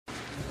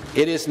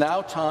It is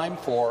now time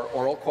for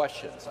oral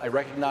questions. I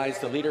recognize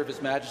the Leader of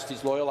His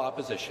Majesty's Loyal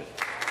Opposition.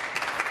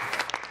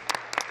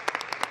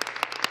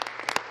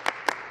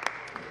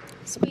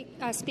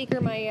 Speaker,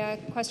 my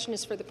question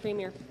is for the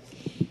Premier.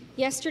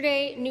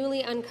 Yesterday,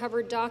 newly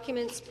uncovered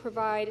documents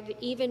provided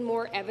even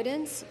more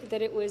evidence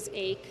that it was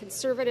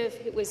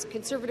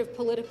conservative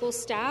political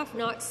staff,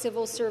 not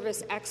civil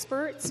service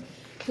experts,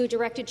 who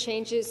directed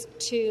changes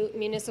to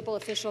municipal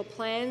official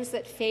plans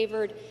that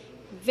favoured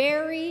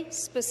very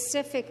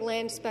specific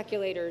land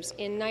speculators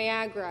in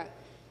Niagara,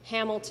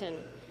 Hamilton,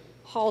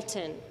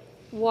 Halton,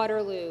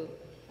 Waterloo,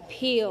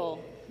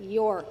 Peel,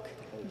 York,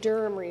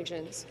 Durham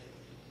regions.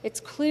 It's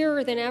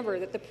clearer than ever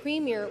that the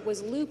Premier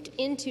was looped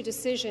into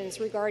decisions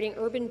regarding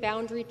urban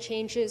boundary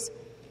changes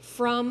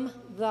from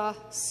the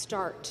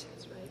start.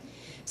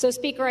 So,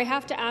 Speaker, I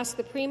have to ask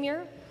the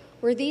Premier,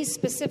 were these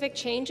specific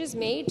changes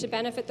made to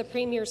benefit the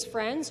Premier's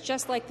friends,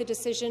 just like the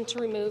decision to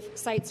remove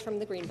sites from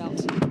the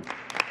Greenbelt?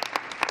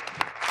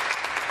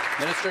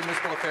 Minister of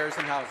Municipal Affairs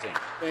and Housing.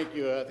 Thank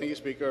you,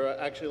 Speaker.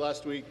 Actually,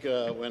 last week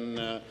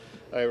when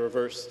I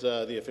reversed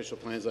the official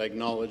plans, I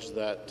acknowledged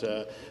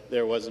that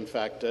there was, in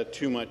fact,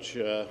 too much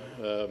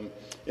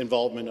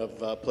involvement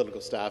of political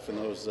staff in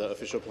those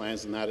official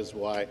plans, and that is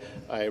why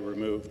I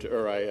removed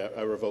or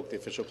I revoked the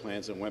official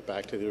plans and went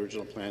back to the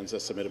original plans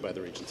as submitted by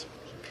the regions.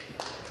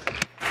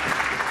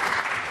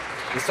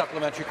 The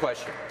supplementary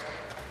question.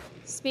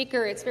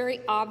 Speaker, it's very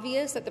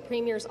obvious that the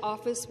Premier's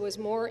office was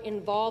more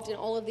involved in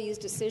all of these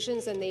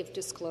decisions than they've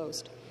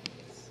disclosed.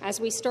 As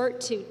we start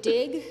to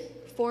dig,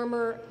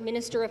 former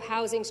Minister of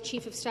Housing's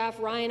Chief of Staff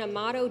Ryan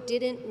Amato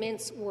didn't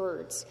mince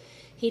words.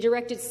 He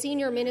directed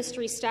senior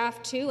ministry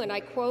staff to, and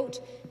I quote,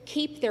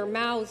 keep their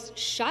mouths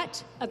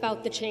shut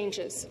about the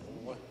changes.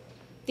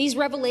 These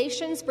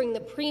revelations bring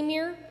the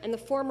Premier and the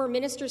former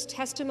minister's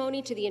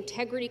testimony to the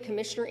Integrity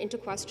Commissioner into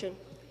question.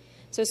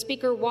 So,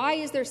 Speaker, why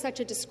is there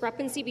such a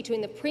discrepancy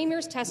between the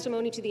Premier's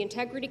testimony to the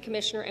Integrity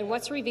Commissioner and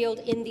what's revealed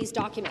in these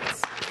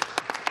documents?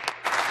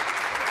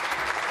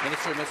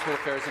 Minister of Municipal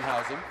Affairs and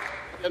Housing.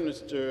 And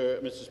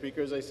Mr.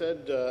 Speaker, as I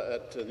said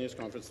at the news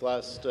conference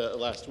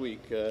last week,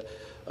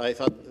 I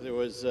thought that there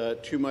was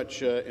too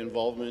much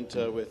involvement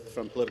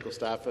from political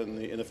staff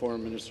in the former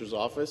minister's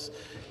office,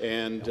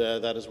 and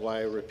that is why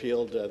I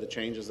repealed the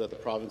changes that the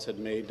province had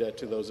made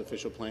to those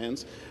official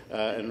plans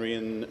and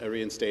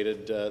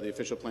reinstated the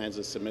official plans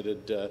as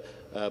submitted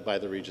by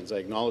the regions. I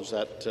acknowledged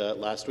that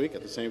last week.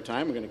 At the same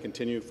time, we're going to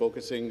continue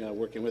focusing,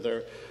 working with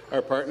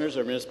our partners,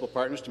 our municipal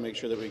partners, to make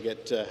sure that we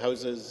get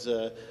houses,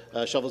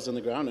 shovels in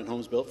the ground, and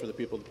homes built for the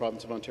people of the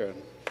province of Ontario.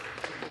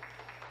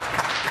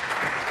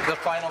 The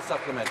final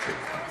supplementary.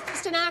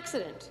 Just an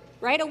accident,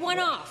 right? A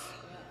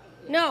one-off.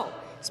 No.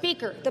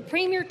 Speaker, the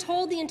Premier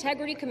told the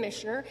Integrity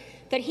Commissioner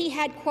that he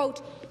had,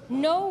 quote,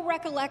 no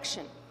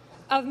recollection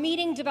of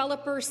meeting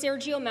developer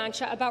Sergio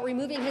Mancha about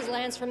removing his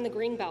lands from the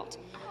Greenbelt.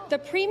 The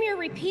Premier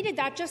repeated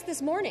that just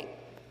this morning.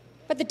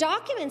 But the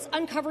documents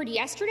uncovered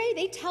yesterday,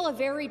 they tell a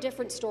very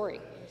different story.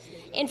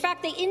 In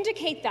fact, they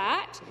indicate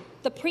that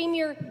the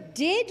Premier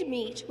did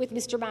meet with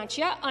Mr.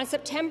 Mancha on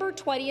September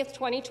 20th,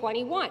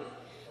 2021,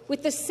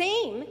 with the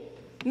same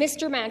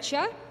Mr.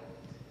 Mancha,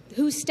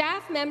 whose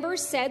staff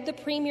members said the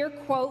Premier,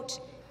 quote,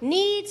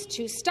 needs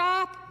to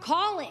stop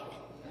calling.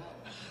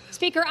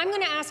 Speaker, I'm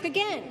going to ask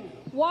again,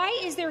 why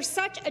is there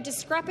such a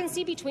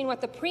discrepancy between what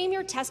the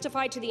Premier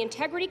testified to the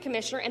Integrity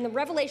Commissioner and the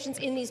revelations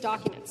in these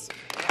documents?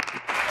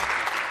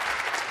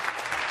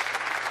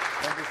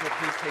 Members will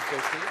please take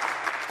their seats.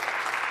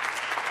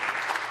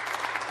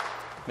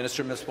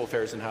 Minister of Municipal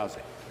Affairs and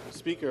Housing.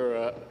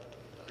 Speaker,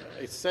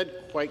 I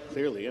said quite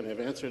clearly, and I've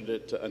answered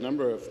it a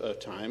number of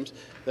times,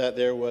 that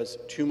there was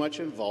too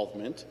much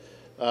involvement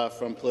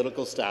from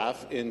political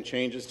staff in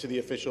changes to the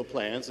official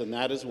plans, and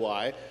that is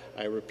why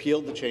I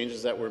repealed the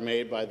changes that were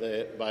made by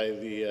the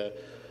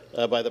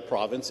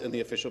province in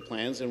the official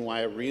plans, and why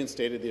I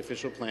reinstated the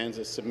official plans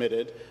as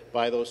submitted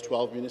by those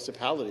 12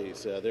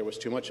 municipalities. There was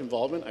too much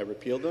involvement. I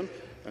repealed them.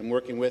 I'm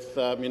working with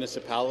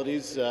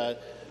municipalities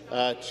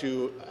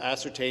to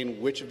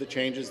ascertain which of the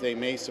changes they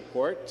may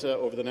support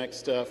over the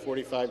next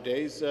 45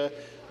 days,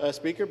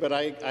 Speaker. But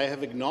I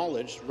have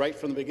acknowledged right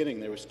from the beginning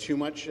there was too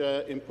much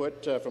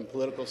input from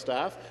political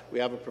staff. We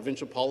have a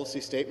provincial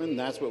policy statement, and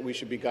that's what we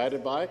should be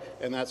guided by,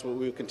 and that's what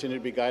we will continue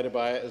to be guided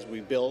by as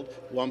we build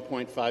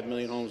 1.5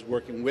 million homes,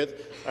 working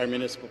with our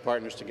municipal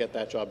partners to get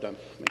that job done.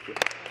 Thank you.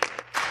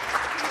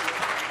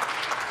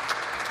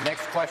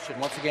 Next question.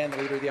 Once again, the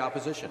Leader of the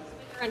Opposition.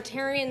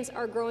 Ontarians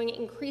are growing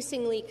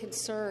increasingly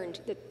concerned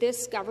that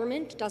this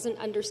government doesn't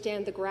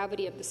understand the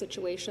gravity of the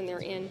situation they're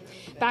in.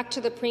 Back to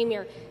the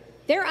Premier.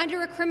 They're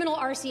under a criminal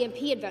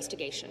RCMP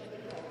investigation.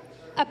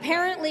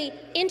 Apparently,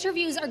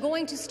 interviews are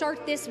going to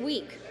start this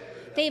week.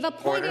 They've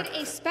appointed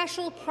a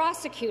special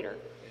prosecutor.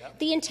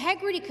 The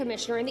Integrity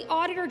Commissioner and the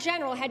Auditor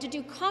General had to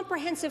do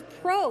comprehensive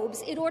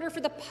probes in order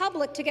for the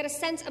public to get a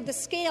sense of the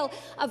scale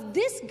of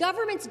this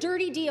government's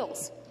dirty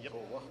deals.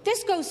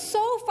 This goes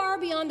so far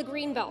beyond the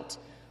Greenbelt.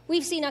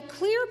 we've seen a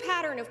clear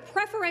pattern of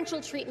preferential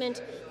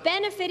treatment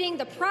benefiting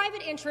the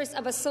private interests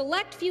of a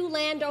select few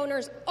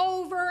landowners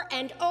over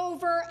and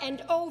over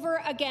and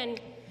over again.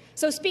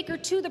 So, Speaker,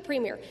 to the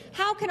Premier,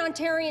 how can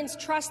Ontarians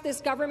trust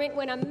this government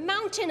when a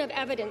mountain of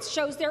evidence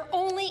shows they're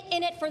only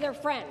in it for their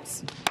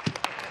friends?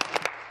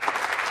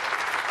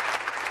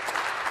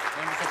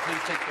 Members will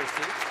please take their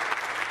seats.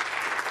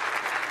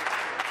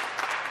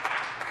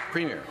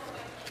 Premier.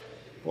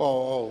 Well,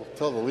 I'll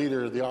tell the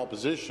Leader of the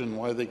Opposition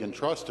why they can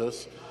trust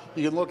us.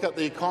 You can look at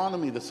the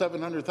economy, the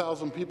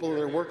 700,000 people that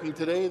are working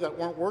today that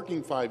weren't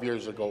working 5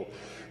 years ago.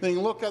 Then you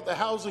can look at the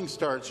housing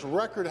starts,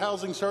 record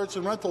housing starts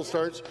and rental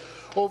starts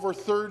over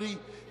 30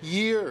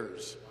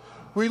 years.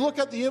 We look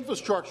at the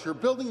infrastructure,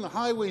 building the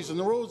highways and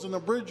the roads and the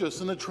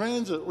bridges and the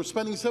transit. We're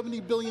spending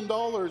 $70 billion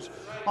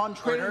on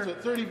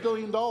transit, $30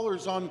 billion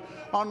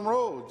on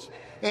roads.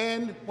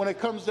 And when it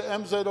comes to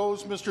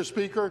MZOs, Mr.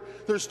 Speaker,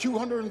 there's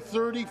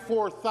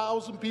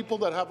 234,000 people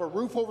that have a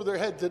roof over their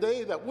head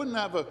today that wouldn't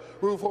have a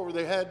roof over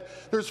their head.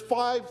 There's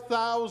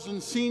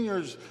 5,000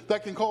 seniors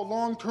that can call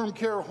long-term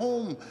care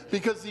home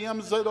because the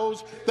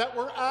MZOs that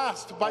were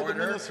asked by the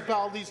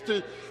municipalities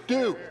to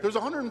do. There's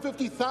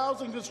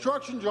 150,000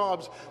 construction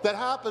jobs that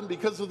happen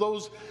because of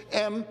those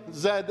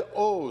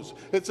MZOs.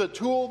 It's a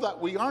tool that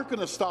we aren't going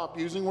to stop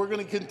using. We're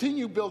going to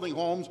continue building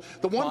homes.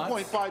 The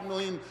 1.5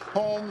 million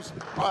homes,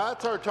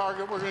 that's our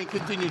target. We're going to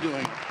continue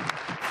doing.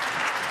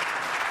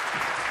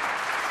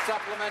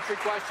 Supplementary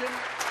question.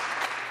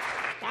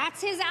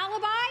 That's his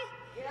alibi?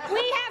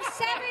 We have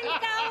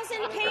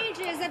 7,000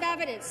 pages of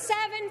evidence,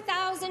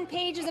 7,000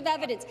 pages of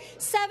evidence,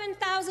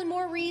 7,000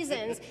 more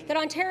reasons that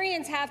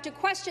Ontarians have to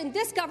question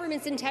this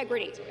government's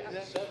integrity.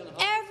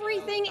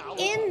 Everything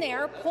in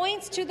there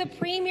points to the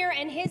Premier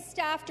and his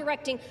staff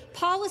directing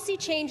policy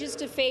changes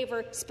to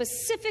favour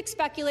specific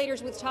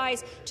speculators with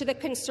ties to the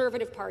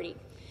Conservative Party.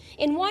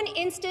 In one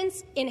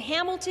instance, in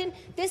Hamilton,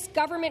 this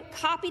government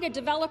copied a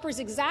developer's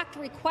exact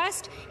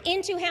request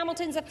into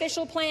Hamilton's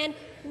official plan,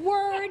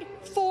 word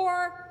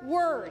for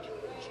word.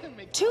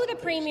 To the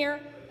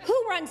Premier, who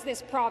runs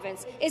this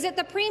province? Is it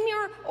the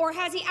Premier, or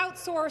has he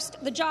outsourced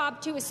the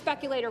job to his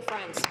speculator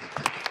friends?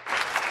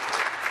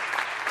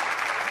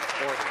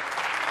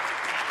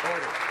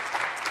 Order.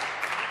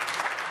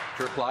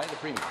 To reply, the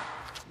Premier.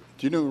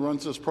 Do you know who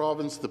runs this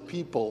province? The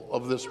people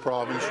of this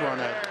province run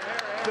it.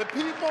 The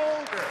people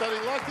that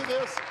elected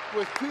us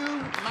with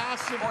two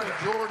massive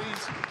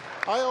majorities.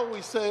 I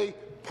always say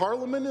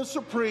Parliament is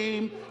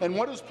supreme, and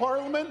what is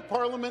Parliament?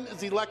 Parliament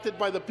is elected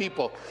by the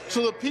people.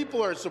 So the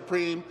people are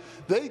supreme.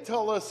 They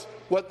tell us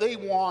what they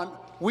want.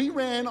 We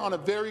ran on a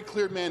very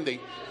clear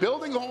mandate: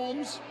 building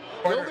homes,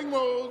 building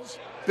roads,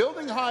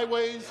 building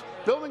highways,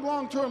 building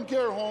long-term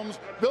care homes,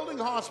 building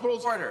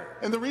hospitals.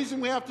 And the reason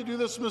we have to do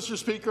this, Mr.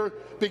 Speaker,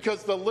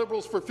 because the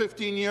Liberals for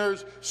 15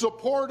 years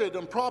supported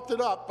and propped it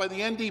up by the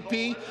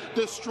NDP,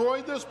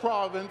 destroyed this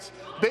province,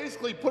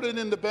 basically put it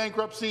into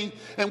bankruptcy,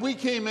 and we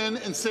came in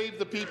and saved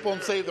the people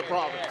and saved the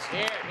province.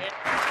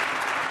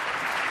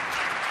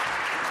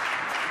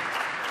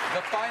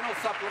 The final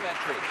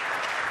supplementary.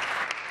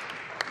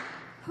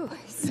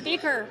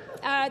 Speaker,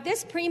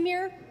 this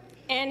Premier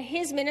and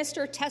his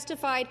minister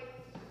testified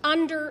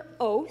under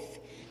oath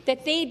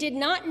that they did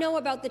not know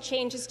about the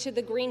changes to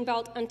the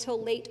Greenbelt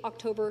until late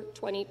October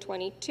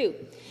 2022.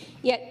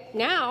 Yet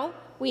now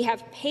we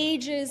have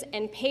pages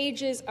and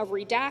pages of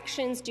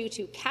redactions due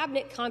to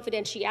cabinet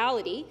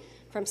confidentiality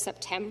from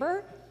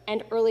September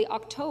and early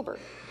October.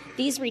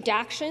 These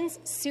redactions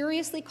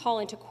seriously call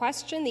into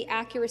question the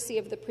accuracy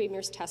of the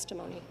Premier's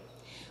testimony.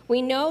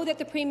 We know that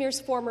the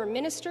Premier's former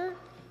minister,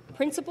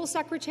 Principal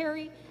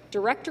Secretary,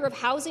 Director of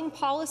Housing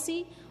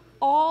Policy,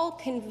 all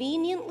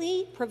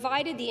conveniently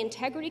provided the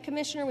Integrity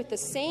Commissioner with the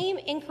same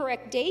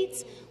incorrect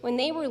dates when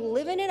they were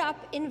living it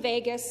up in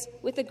Vegas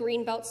with the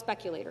Greenbelt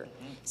speculator.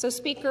 So,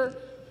 Speaker,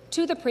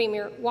 to the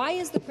Premier, why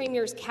is the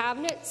Premier's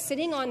cabinet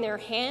sitting on their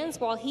hands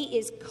while he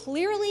is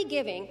clearly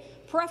giving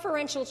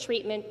preferential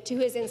treatment to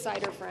his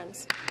insider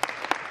friends?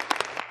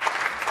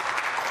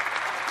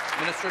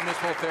 Minister of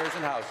Municipal Affairs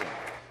and Housing.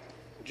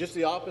 Just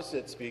the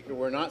opposite, Speaker.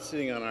 We're not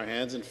sitting on our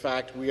hands. In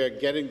fact, we are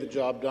getting the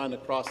job done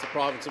across the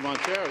province of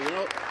Ontario. You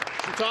know,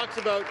 she talks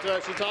about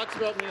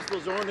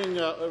municipal zoning,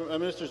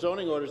 minister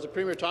zoning orders. The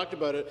Premier talked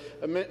about it.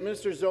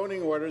 Minister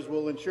zoning orders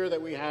will ensure that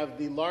we have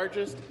the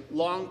largest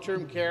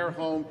long-term care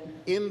home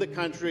in the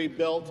country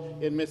built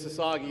in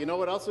Mississauga. You know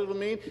what else it will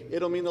mean?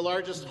 It'll mean the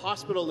largest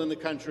hospital in the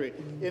country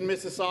in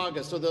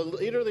Mississauga. So the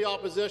Leader of the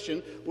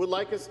Opposition would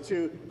like us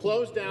to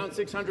close down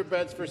 600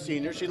 beds for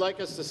seniors. She'd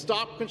like us to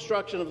stop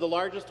construction of the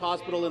largest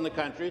hospital in the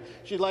country.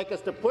 She'd like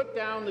us to put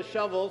down the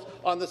shovels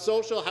on the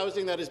social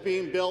housing that is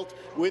being built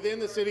within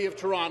the City of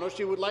Toronto.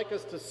 She would like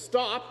us to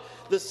stop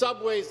the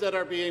subways that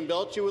are being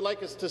built. She would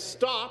like us to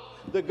stop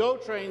the GO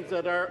trains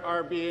that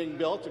are being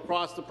built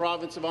across the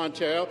province of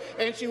Ontario.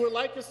 And she would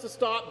like us to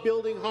stop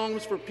building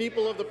homes for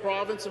people of the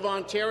province of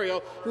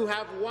Ontario who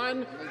have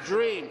one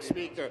dream,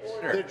 Speaker.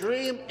 The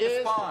dream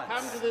is to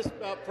come to this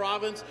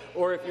province,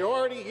 or if you're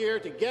already here,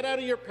 to get out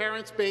of your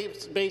parents'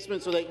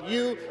 basement so that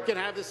you can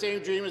have the same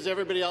dream as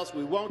everybody else.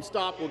 We won't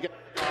stop. We'll get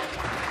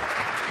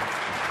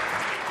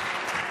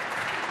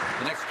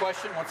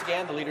question, once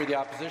again, the Leader of the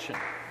Opposition.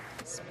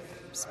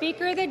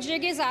 Speaker, the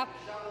jig is up.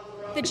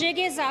 The jig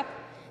is up.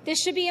 This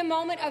should be a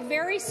moment of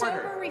very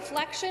sober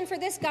reflection for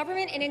this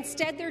government, and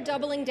instead they're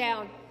doubling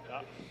down.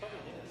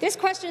 This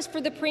question is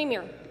for the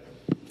Premier.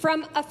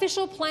 From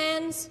official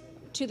plans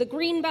to the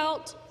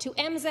Greenbelt to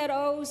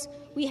MZOs,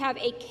 we have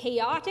a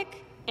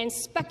chaotic and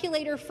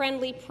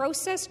speculator-friendly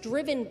process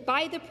driven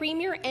by the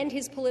Premier and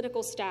his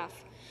political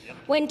staff.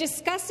 When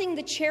discussing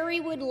the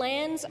Cherrywood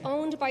lands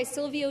owned by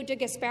Silvio de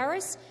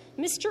Gasparis,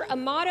 Mr.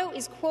 Amato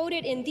is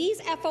quoted in these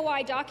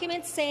FOI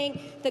documents saying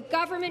the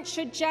government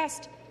should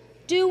just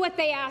do what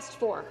they asked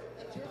for.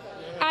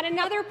 At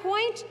another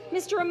point,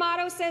 Mr.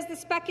 Amato says the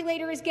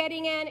speculator is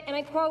getting an, and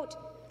I quote,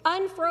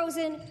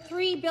 unfrozen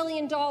 $3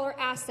 billion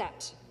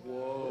asset.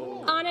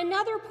 Whoa. On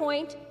another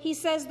point, he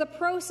says the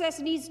process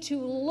needs to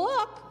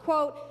look,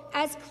 quote,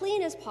 as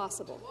clean as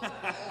possible.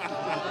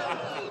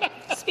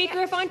 Speaker,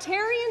 if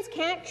Ontarians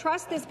can't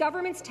trust this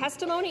government's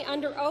testimony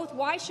under oath,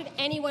 why should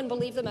anyone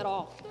believe them at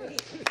all? Members,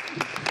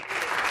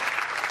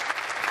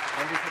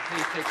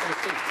 please take their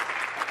seats.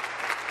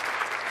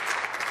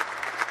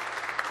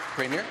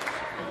 Premier.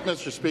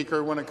 Mr.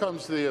 Speaker, when it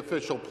comes to the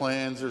official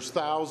plans, there's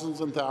thousands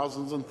and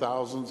thousands and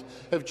thousands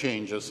of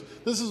changes.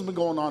 This has been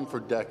going on for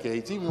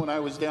decades, even when I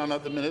was down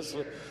at the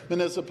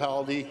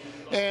municipality.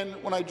 And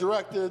when I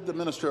directed the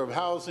Minister of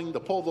Housing to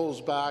pull those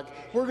back,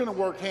 we're going to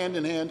work hand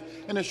in hand.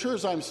 And as sure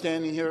as I'm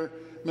standing here,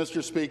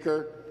 Mr.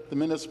 Speaker, the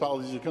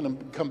municipalities are going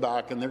to come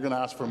back and they're going to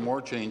ask for more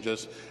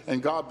changes,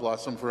 and God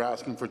bless them for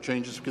asking for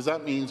changes, because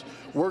that means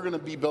we're going to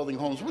be building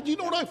homes. But you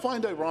know what I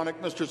find ironic,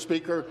 Mr.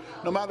 Speaker?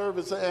 No matter if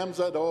it's the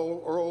MZO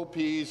or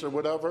OPs or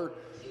whatever,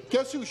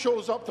 guess who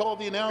shows up to all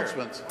the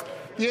announcements?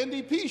 The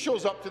NDP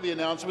shows up to the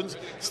announcements,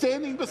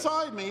 standing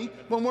beside me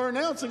when we're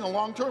announcing a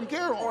long-term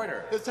care home.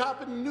 Order. It's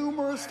happened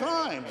numerous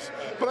times,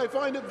 but I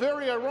find it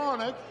very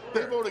ironic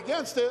they vote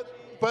against it,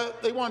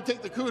 but they want to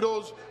take the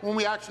kudos when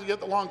we actually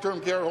get the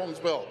long-term care homes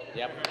built.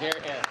 Yep. Here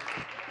is.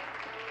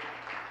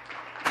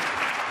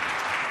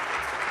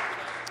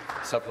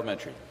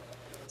 Supplementary.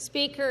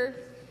 Speaker,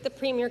 the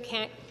Premier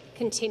can't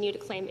continue to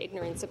claim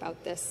ignorance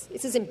about this.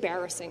 This is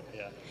embarrassing.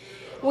 Yeah.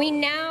 We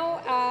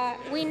now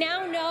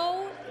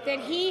know that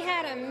he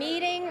had a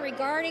meeting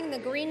regarding the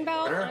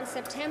Greenbelt on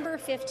September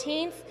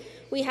 15th.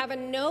 We have a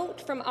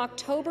note from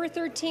October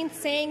 13th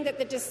saying that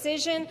the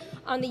decision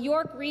on the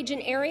York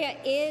Region area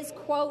is,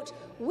 quote,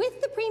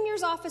 with the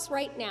Premier's office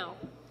right now,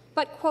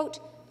 but, quote,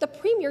 the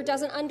Premier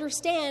doesn't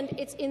understand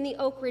it's in the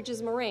Oak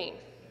Ridges Moraine.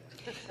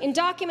 In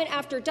document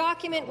after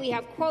document, we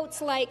have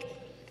quotes like,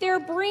 they're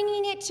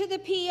bringing it to the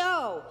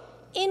PO,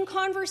 in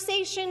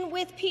conversation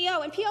with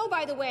PO. And PO,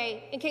 by the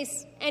way, in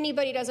case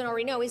anybody doesn't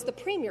already know, is the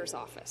Premier's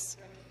office.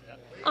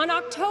 On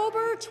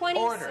October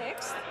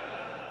 26th,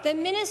 the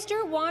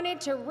minister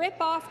wanted to rip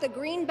off the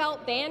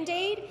Greenbelt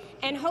Band-Aid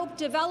and hope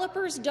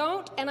developers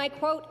don't, and I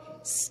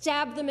quote,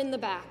 stab them in the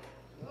back.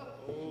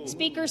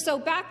 Speaker, so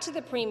back to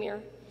the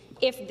Premier.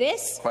 If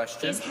this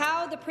is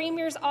how the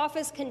Premier's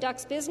office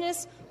conducts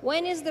business,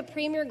 when is the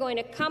Premier going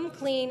to come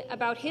clean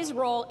about his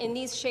role in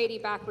these shady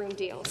backroom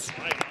deals?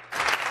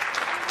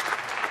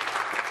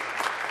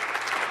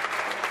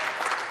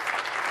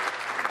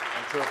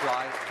 To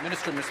reply,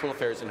 Minister of Municipal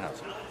Affairs and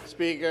Housing.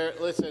 Speaker,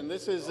 listen,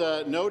 this is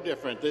no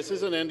different. This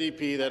is an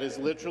NDP that is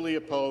literally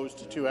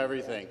opposed to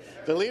everything.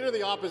 The Leader of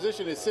the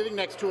Opposition is sitting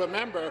next to a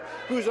member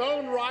whose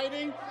own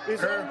riding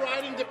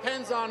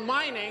depends on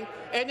mining,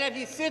 and yet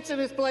he sits in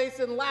his place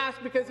and laughs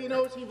because he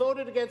knows he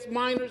voted against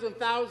miners and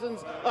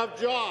thousands of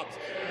jobs.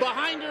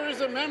 Behind her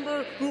is a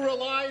member who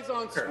relies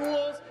on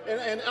schools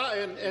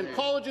and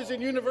colleges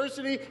and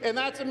university, and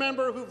that's a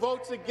member who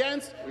votes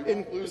against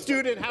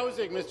student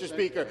housing, Mr.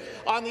 Speaker.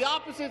 On the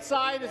opposite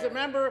side is a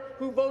member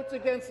who votes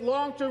against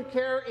long-term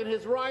care in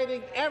his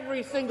riding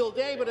every single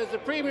day, but as the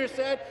Premier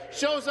said,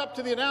 shows up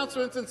to the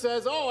announcements and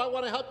says, oh, I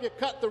want to help you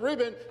cut the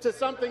ribbon to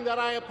something that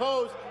I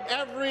oppose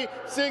every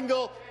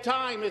single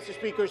time, Mr.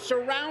 Speaker.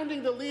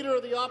 Surrounding the Leader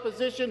of the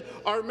Opposition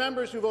are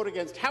members who vote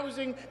against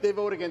housing, they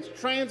vote against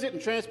transit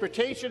and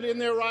transportation in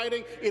their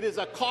riding. It is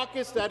a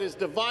caucus that is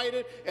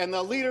divided, and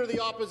the Leader of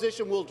the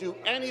Opposition will do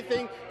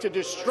anything to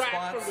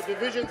distract from the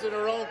divisions in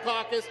her own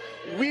caucus.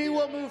 We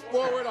will move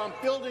forward on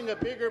building a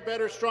bigger,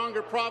 better,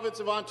 stronger province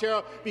of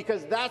Ontario,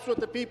 because that's what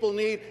the people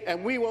need,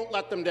 and we won't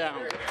let them down.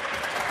 Order.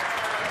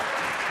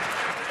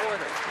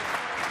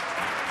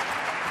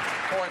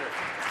 Order.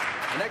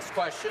 The next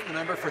question, the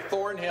member for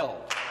Thornhill.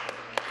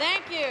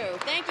 Thank you.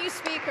 Thank you,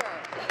 Speaker.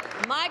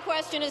 My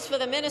question is for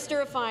the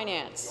Minister of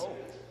Finance.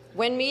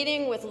 When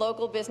meeting with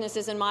local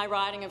businesses in my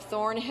riding of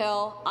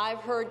Thornhill, I've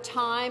heard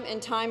time and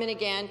time and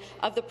again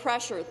of the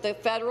pressure the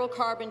federal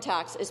carbon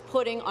tax is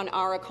putting on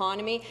our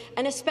economy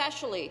and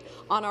especially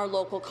on our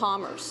local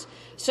commerce.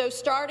 So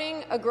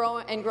starting and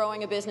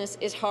growing a business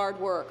is hard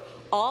work.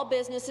 All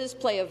businesses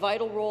play a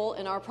vital role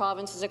in our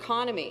province's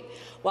economy.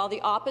 While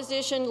the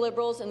opposition,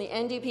 Liberals and the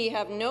NDP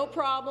have no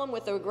problem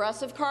with the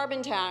regressive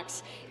carbon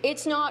tax,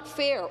 it's not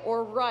fair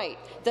or right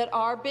that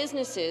our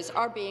businesses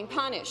are being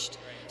punished.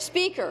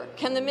 Speaker,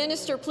 can the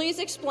minister please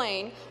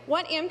explain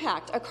what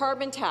impact a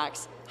carbon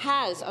tax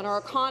has on our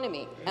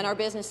economy and our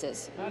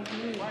businesses?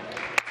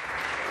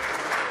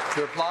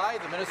 To reply,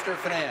 the Minister of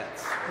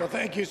Finance. Well,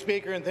 thank you,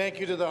 Speaker, and thank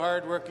you to the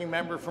hard-working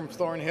member from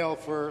Thornhill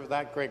for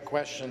that great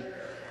question.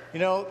 You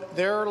know,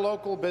 their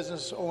local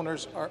business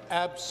owners are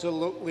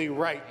absolutely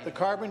right. The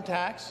carbon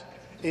tax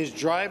is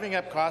driving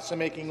up costs and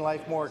making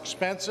life more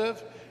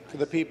expensive for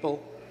the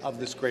people of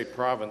this great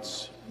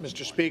province.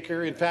 Mr.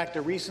 Speaker, in fact,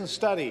 a recent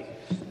study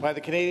by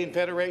the Canadian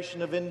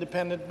Federation of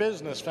Independent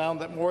Business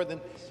found that more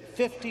than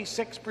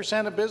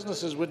 56% of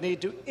businesses would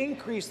need to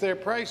increase their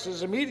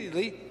prices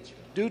immediately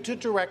due to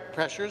direct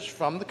pressures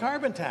from the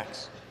carbon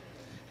tax.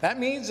 That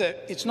means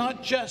that it's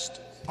not just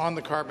on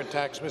the carbon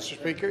tax, Mr.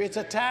 Speaker, it's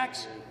a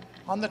tax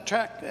on the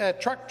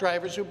truck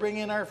drivers who bring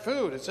in our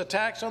food. It's a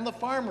tax on the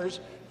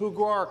farmers who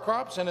grow our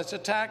crops, and it's a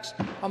tax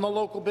on the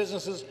local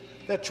businesses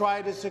that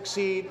try to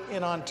succeed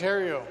in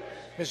Ontario.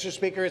 Mr.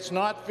 Speaker, it's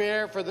not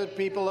fair for the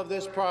people of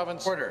this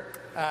province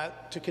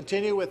to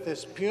continue with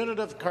this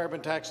punitive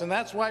carbon tax, and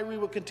that's why we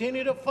will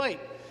continue to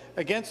fight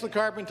against the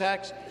carbon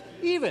tax,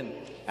 even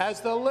as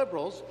the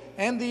Liberals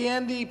and the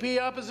NDP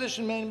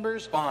opposition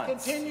members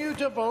continue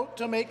to vote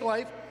to make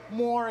life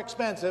more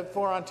expensive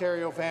for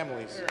Ontario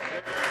families.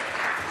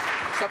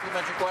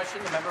 Supplementary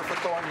question, the member for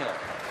Thornhill.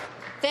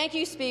 Thank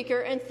you,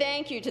 Speaker, and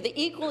thank you to the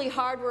equally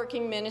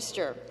hardworking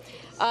minister.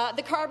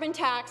 The carbon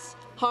tax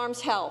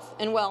harms health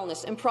and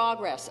wellness and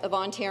progress of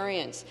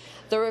Ontarians.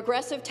 The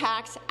regressive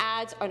tax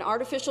adds an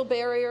artificial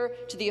barrier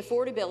to the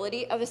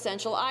affordability of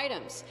essential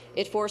items.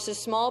 It forces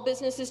small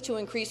businesses to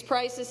increase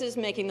prices,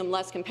 making them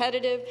less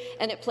competitive,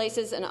 and it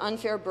places an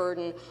unfair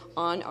burden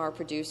on our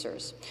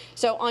producers.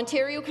 So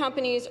Ontario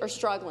companies are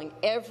struggling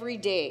every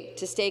day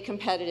to stay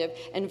competitive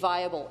and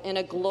viable in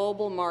a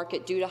global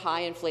market due to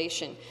high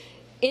inflation.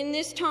 In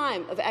this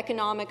time of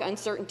economic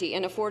uncertainty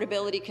and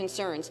affordability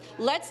concerns,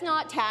 let's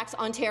not tax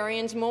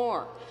Ontarians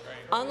more.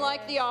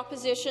 Unlike the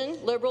opposition,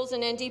 Liberals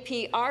and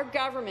NDP, our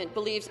government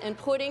believes in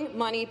putting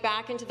money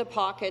back into the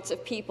pockets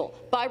of people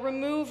by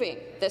removing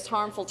this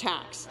harmful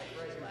tax.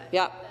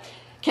 Yep.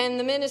 Can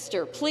the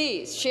minister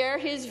please share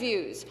his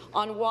views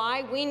on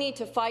why we need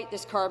to fight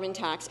this carbon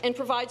tax and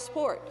provide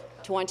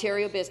support to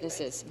Ontario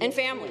businesses and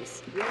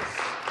families?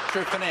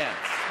 Minister of Finance.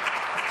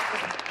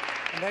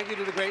 And thank you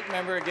to the great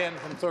member again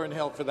from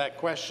Thornhill for that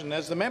question.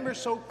 As the member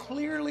so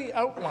clearly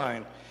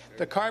outlined,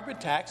 the carbon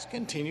tax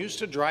continues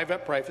to drive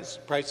up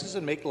prices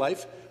and make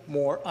life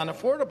more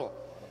unaffordable.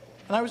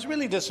 And I was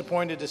really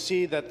disappointed to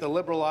see that the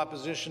Liberal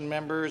opposition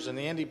members and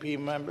the NDP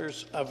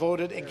members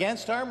voted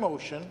against our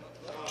motion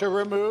to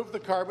remove the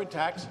carbon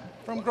tax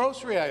from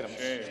grocery items.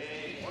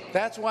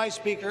 That's why,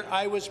 Speaker,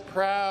 I was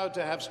proud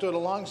to have stood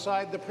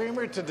alongside the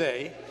Premier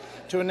today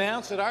to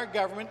announce that our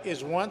government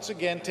is once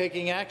again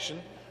taking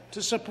action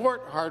to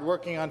support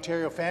hardworking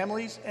Ontario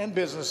families and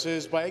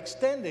businesses by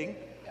extending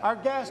our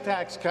gas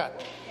tax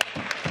cut.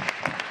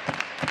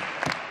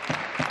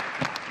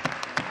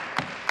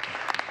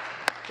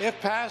 If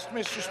passed,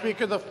 Mr.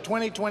 Speaker, the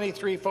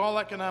 2023 Fall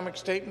Economic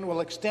Statement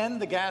will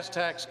extend the gas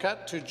tax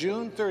cut to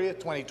June 30th,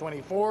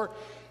 2024,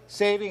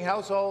 saving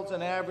households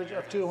an average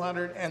of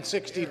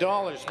 $260,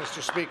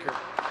 Mr. Speaker.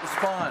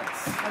 Response.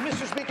 And,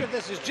 Mr. Speaker,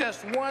 this is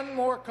just one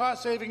more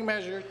cost-saving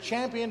measure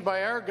championed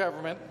by our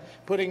government,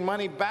 putting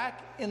money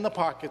back in the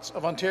pockets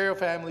of Ontario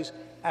families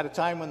at a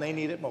time when they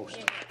need it most.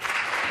 The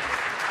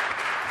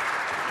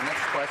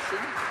next question,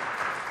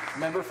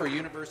 member for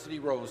University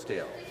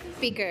Rosedale.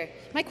 Speaker,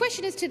 my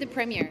question is to the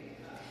Premier.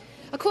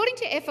 According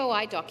to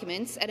FOI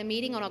documents, at a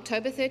meeting on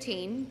October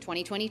 13,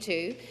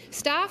 2022,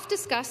 staff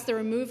discussed the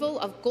removal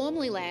of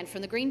Gormley land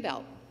from the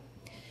Greenbelt.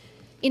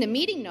 In a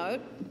meeting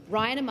note,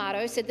 Ryan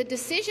Amato said the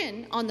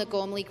decision on the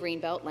Gormley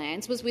Greenbelt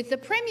lands was with the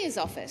Premier's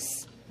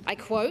office. I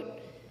quote,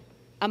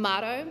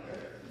 Amato,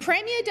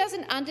 Premier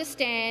doesn't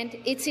understand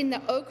it's in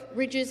the Oak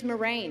Ridges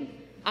Moraine,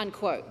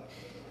 unquote.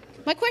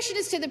 My question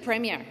is to the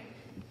Premier.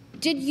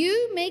 Did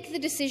you make the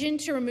decision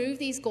to remove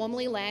these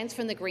Gormley lands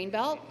from the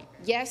Greenbelt?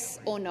 Yes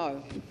or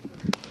no?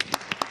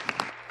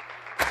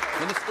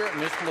 Minister of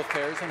Municipal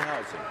Affairs and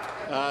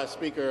Housing.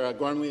 Speaker,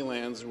 Gormley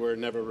lands were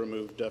never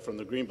removed from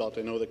the Greenbelt.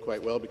 I know that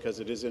quite well because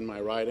it is in my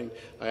riding.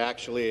 I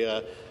actually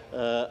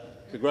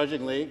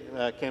begrudgingly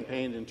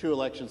campaigned in 2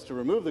 elections to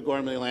remove the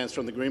Gormley lands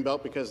from the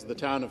Greenbelt because the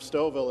town of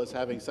Stouffville is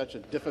having such a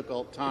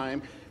difficult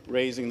time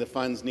raising the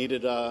funds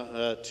needed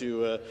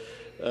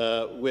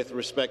with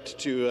respect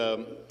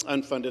to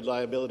unfunded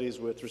liabilities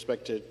with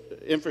respect to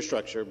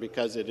infrastructure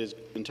because it is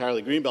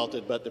entirely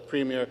greenbelted, but the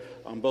Premier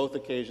on both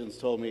occasions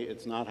told me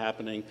it's not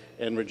happening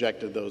and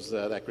rejected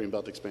that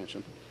greenbelt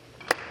expansion.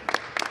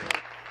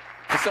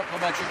 The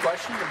Supplementary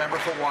question, the member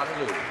for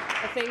Waterloo.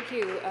 Thank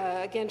you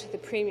again to the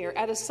Premier.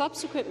 At a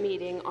subsequent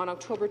meeting on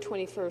October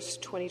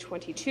 21st,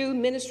 2022,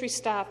 Ministry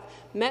staff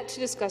met to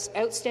discuss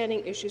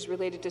outstanding issues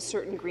related to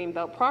certain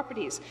Greenbelt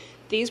properties.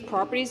 These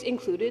properties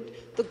included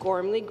the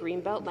Gormley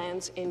Greenbelt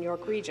lands in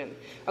York Region.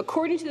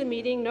 According to the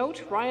meeting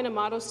note, Ryan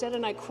Amato said,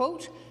 and I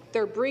quote,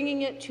 "They're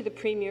bringing it to the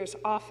Premier's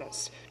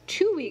office."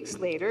 2 weeks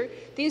later,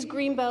 these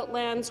Greenbelt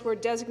lands were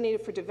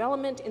designated for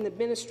development in the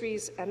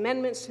Ministry's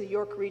amendments to the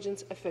York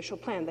Region's official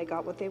plan. They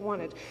got what they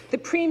wanted. The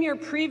Premier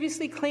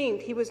previously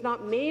claimed he was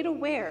not made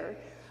aware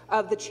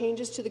of the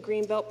changes to the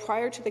Greenbelt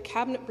prior to the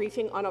Cabinet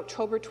briefing on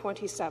October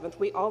 27th.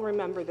 We all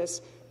remember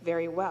this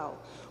very well.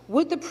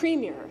 Would the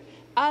Premier,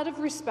 out of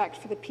respect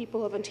for the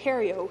people of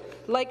Ontario,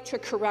 like to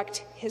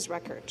correct his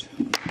record?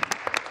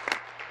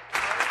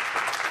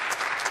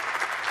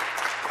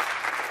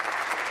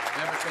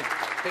 Members may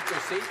take their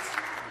seats.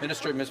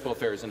 Minister of Municipal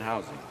Affairs and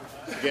Housing.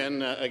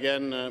 Again,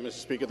 Mr.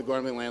 Speaker, the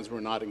Gormley lands were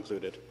not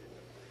included.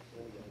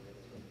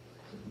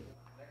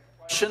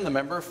 Question, the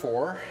member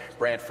for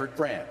Brantford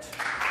Brant.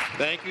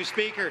 Thank you,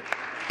 Speaker.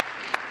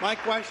 My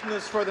question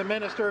is for the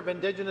Minister of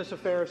Indigenous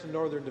Affairs and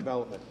Northern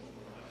Development.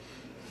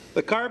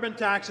 The carbon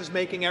tax is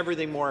making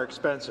everything more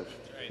expensive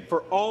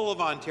for all of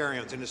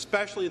Ontarians, and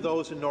especially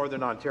those in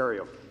Northern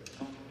Ontario.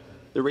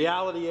 The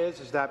reality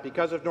is that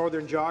because of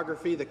northern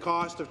geography, the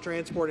cost of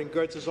transporting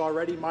goods is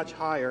already much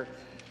higher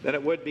than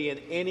it would be in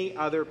any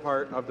other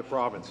part of the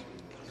province.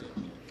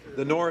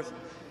 The North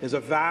is a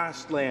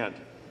vast land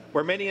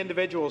where many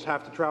individuals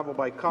have to travel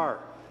by car,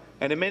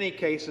 and in many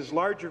cases,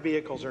 larger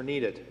vehicles are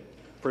needed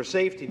for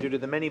safety due to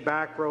the many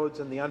back roads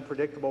and the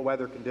unpredictable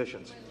weather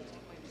conditions.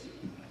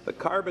 The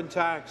carbon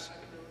tax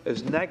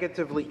is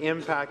negatively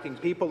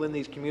impacting people in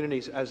these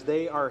communities as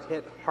they are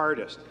hit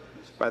hardest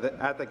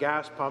at the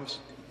gas pumps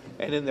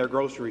and in their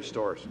grocery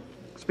stores.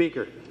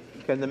 Speaker,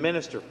 can the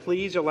minister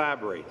please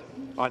elaborate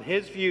on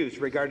his views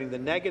regarding the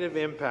negative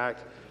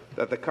impact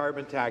that the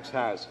carbon tax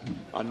has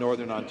on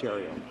Northern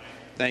Ontario?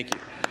 Thank you.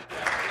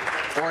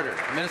 Order.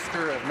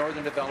 Minister of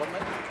Northern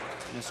Development.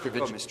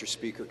 Mr.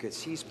 Speaker,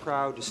 because he's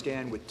proud to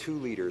stand with two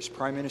leaders,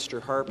 Prime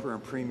Minister Harper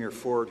and Premier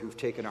Ford, who've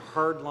taken a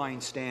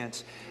hardline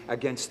stance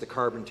against the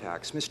carbon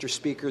tax. Mr.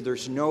 Speaker,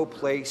 there's no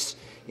place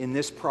in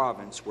this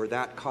province where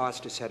that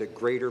cost has had a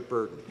greater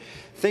burden.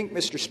 Think,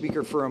 Mr.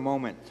 Speaker, for a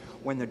moment,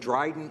 when the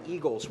Dryden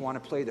Eagles want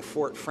to play the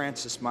Fort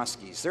Francis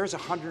Muskies. There's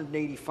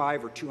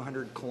 185 or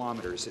 200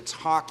 kilometres. It's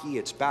hockey,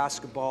 it's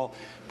basketball,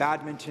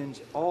 badminton,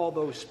 all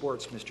those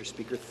sports, Mr.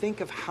 Speaker.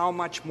 Think of how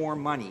much more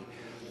money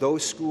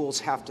those schools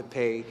have to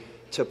pay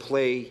to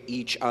play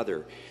each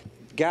other.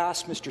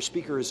 Gas, Mr.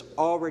 Speaker, is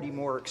already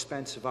more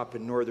expensive up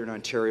in Northern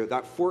Ontario.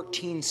 That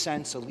 14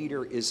 cents a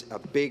litre is a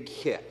big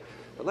hit.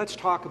 But let's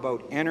talk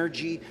about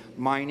energy,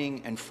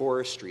 mining and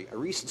forestry. A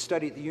recent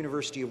study at the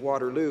University of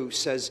Waterloo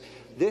says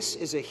this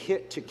is a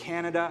hit to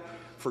Canada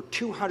for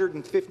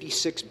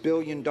 $256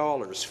 billion,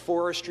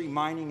 forestry,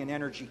 mining and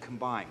energy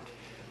combined.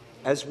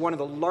 As one of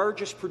the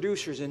largest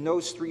producers in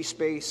those three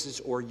spaces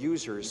or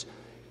users,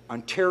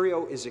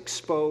 Ontario is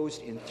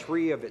exposed in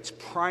three of its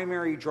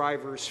primary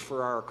drivers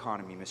for our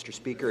economy, Mr.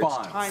 Speaker. It's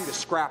time to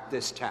scrap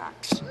this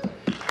tax.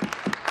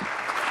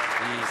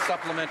 The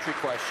supplementary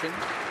question.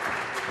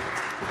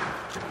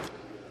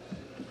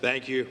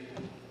 Thank you.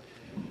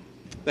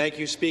 Thank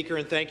you, Speaker,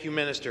 and thank you,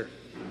 Minister.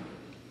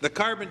 The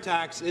carbon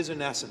tax is,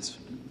 in essence,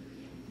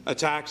 a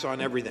tax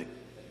on everything.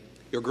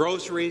 Your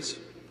groceries,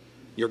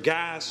 your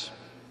gas,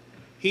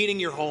 heating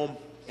your home,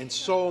 and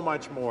so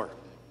much more.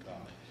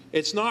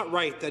 It's not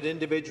right that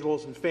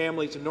individuals and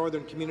families in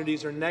northern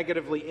communities are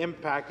negatively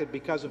impacted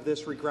because of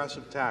this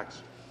regressive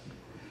tax.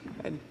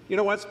 And you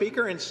know what,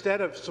 Speaker?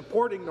 Instead of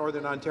supporting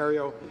Northern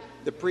Ontario,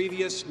 the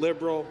previous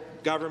Liberal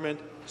government,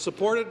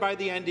 supported by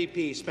the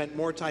NDP, spent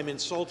more time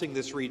insulting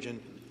this region,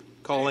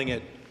 calling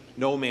it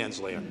no man's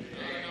land.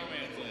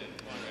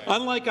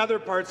 Unlike other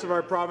parts of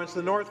our province,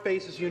 the North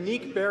faces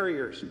unique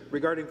barriers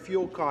regarding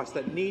fuel costs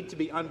that need to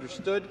be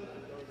understood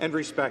and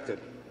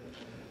respected.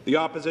 The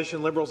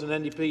opposition, Liberals and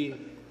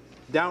NDP,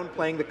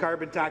 downplaying the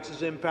carbon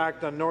tax's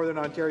impact on Northern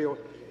Ontario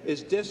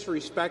is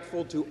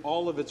disrespectful to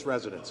all of its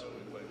residents.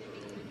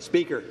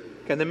 Speaker,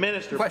 can the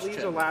minister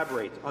please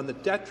elaborate on the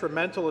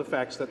detrimental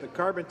effects that the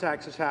carbon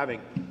tax is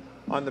having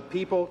on the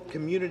people,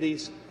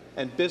 communities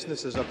and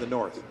businesses of the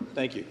North?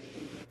 Thank you.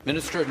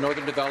 Minister of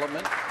Northern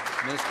Development,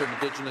 Minister of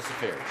Indigenous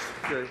Affairs.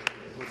 Sure.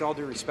 With all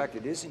due respect,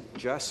 it isn't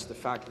just the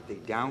fact that they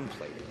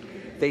downplayed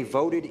it. They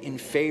voted in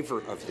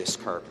favour of this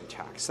carbon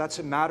tax. That's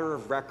a matter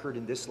of record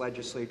in this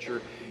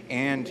legislature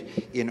and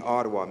in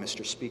Ottawa,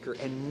 Mr. Speaker.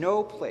 And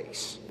no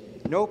place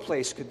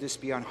could this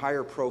be on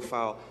higher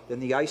profile than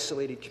the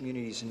isolated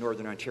communities in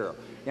Northern Ontario.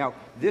 Now,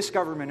 this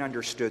government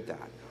understood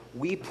that.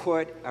 We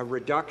put a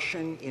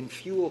reduction in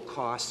fuel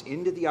costs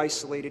into the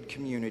isolated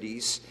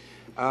communities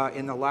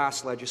in the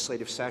last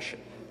legislative session.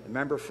 The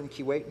member from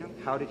Keewatin,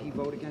 how did he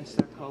vote against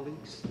that,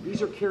 colleagues?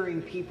 These are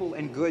carrying people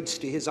and goods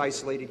to his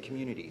isolated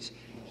communities.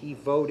 He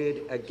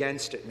voted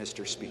against it,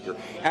 Mr. Speaker,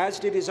 as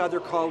did his other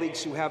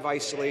colleagues who have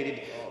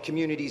isolated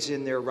communities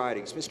in their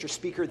ridings. Mr.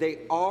 Speaker, they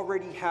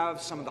already have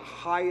some of the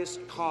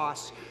highest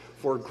costs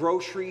for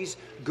groceries,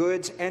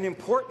 goods, and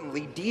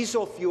importantly,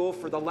 diesel fuel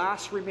for the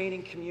last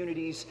remaining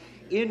communities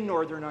in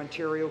Northern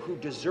Ontario who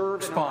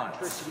deserve an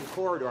electricity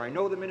corridor. I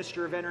know the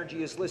Minister of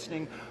Energy is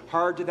listening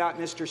hard to that,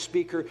 Mr.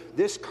 Speaker.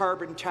 This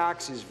carbon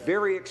tax is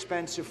very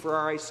expensive for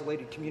our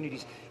isolated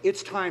communities.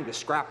 It's time to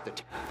scrap the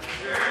tax.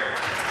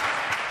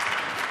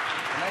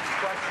 Next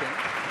question,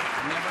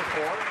 member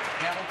for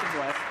Hamilton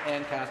West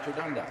and Castor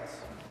Dundas.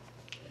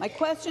 My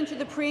question to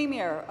the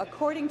Premier.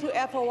 According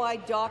to FOI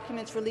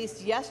documents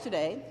released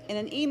yesterday, in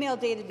an email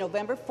dated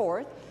November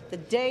 4th, the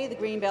day the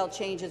Greenbelt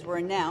changes were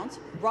announced,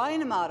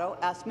 Ryan Amato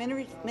asked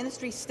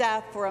ministry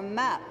staff for a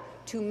map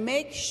to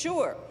make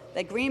sure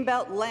that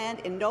Greenbelt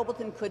land in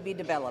Nobleton could be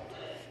developed.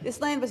 This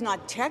land was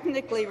not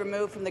technically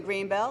removed from the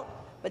Greenbelt,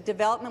 but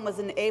development was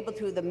enabled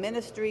through the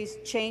ministry's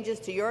changes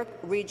to York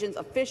Region's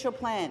official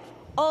plan,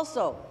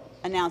 also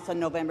announced on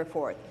November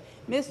 4th.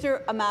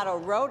 Mr. Amato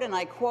wrote, and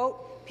I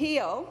quote,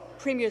 "P.O.,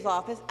 Premier's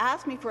office,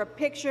 asked me for a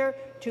picture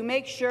to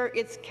make sure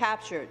it's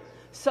captured."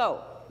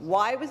 So,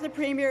 why was the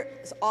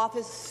Premier's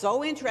office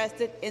so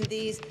interested in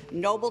these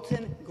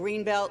Nobleton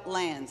Greenbelt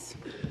lands?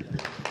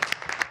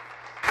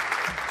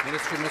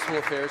 Minister of Municipal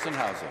Affairs and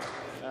Housing.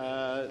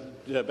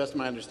 To the best of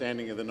my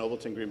understanding, the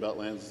Nobleton Greenbelt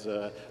lands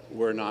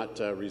were not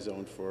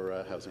rezoned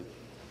for housing.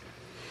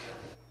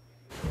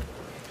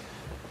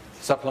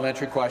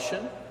 Supplementary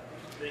question.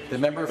 The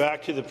member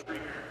back to the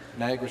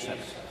Niagara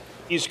Centre.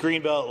 These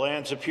Greenbelt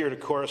lands appear to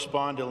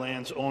correspond to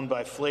lands owned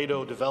by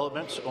Flato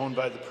Developments, owned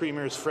by the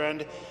Premier's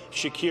friend,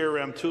 Shakir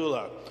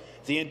Ramtula.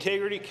 The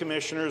Integrity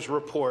Commissioner's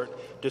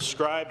report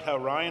described how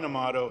Ryan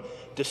Amato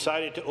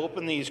decided to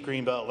open these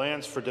Greenbelt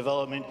lands for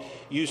development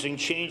using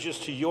changes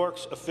to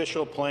York's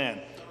official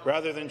plan,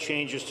 rather than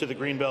changes to the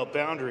Greenbelt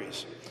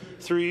boundaries.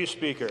 Through you,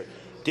 Speaker,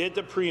 did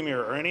the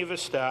Premier or any of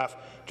his staff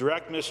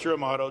direct Mr.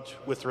 Amato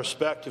with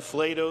respect to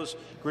Flato's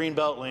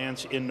Greenbelt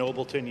lands in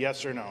Nobleton,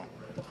 yes or no?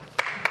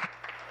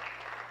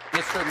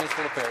 Minister of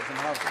Municipal Affairs and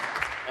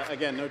Housing.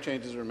 Again, no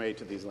changes were made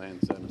to these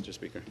lands, Mr.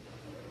 Speaker.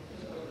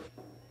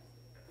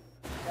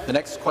 The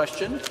next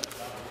question,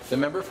 the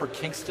member for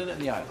Kingston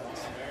and the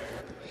Islands.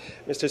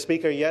 Mr.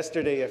 Speaker,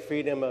 yesterday a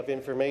Freedom of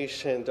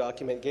Information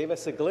document gave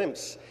us a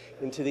glimpse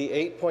into the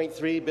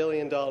 $8.3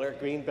 billion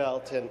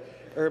Greenbelt and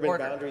urban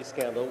boundary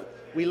scandal.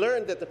 We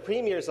learned that the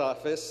Premier's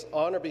office,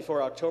 on or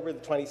before October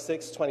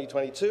 26,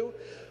 2022,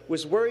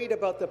 was worried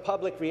about the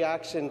public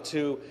reaction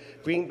to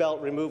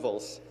Greenbelt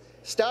removals.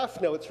 Staff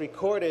notes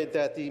recorded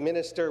that the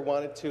minister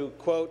wanted to,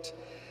 quote,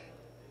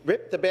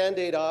 "rip the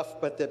Band-Aid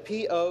off, but the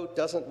PO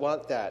doesn't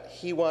want that.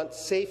 He wants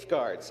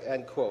safeguards,"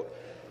 end quote.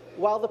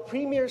 While the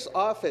Premier's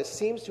office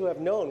seems to have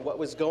known what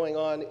was going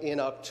on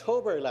in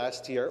October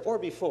last year or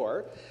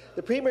before,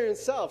 the Premier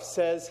himself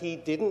says he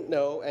didn't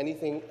know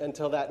anything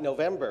until that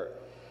November.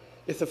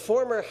 If the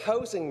former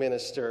housing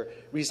minister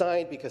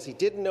resigned because he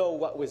didn't know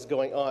what was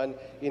going on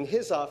in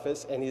his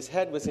office and his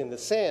head was in the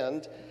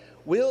sand,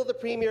 will the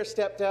Premier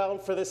step down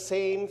for the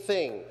same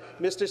thing?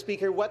 Mr.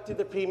 Speaker, what did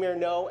the Premier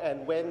know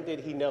and when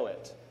did he know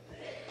it?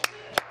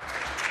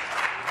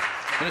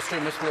 Minister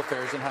of Municipal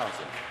Affairs and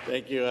Housing.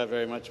 Thank you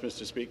very much,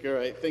 Mr. Speaker.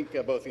 I think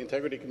both the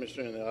Integrity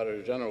Commissioner and the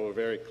Auditor General were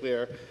very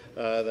clear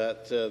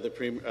that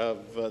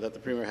the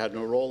Premier had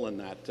no role in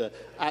that.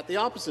 At the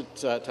opposite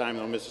time,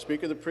 though, Mr.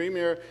 Speaker, the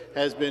Premier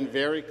has been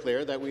very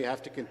clear that we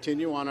have to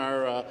continue on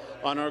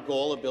our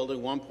goal of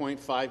building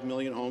 1.5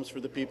 million homes for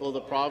the people of the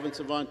province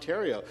of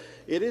Ontario.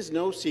 It is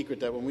no secret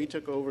that when we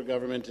took over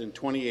government in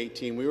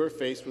 2018, we were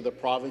faced with a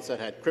province that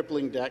had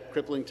crippling debt,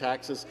 crippling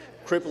taxes,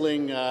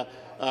 crippling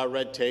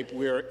red tape.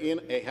 We are in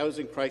a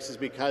housing crisis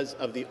because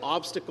of the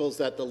obstacles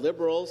that the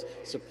Liberals,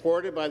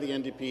 supported by the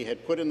NDP,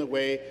 had put in the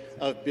way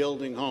of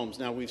building homes.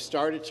 Now, we've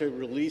started to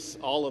release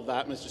all of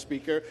that, Mr.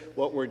 Speaker.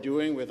 What we're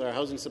doing with our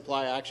housing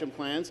supply action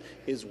plans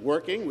is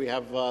working. We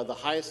have the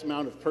highest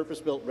amount of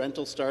purpose-built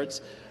rental starts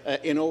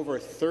in over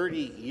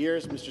 30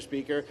 years, Mr.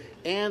 Speaker,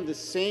 and the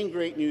same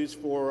great news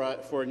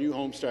for new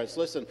home starts.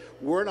 Listen,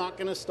 we're not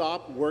going to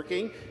stop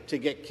working to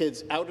get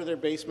kids out of their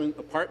basement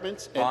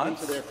apartments and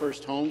into their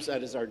first homes.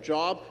 That is our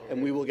job,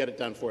 and we will get it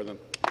done for them.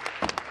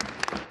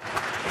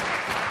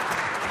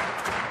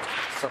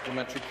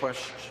 Supplementary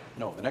question.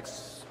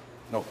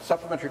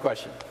 Supplementary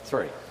question.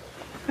 Sorry.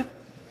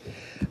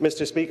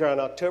 Mr. Speaker, on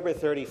October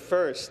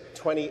 31st,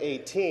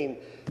 2018,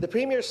 the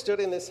Premier stood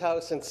in this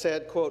House and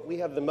said, quote, "We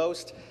have the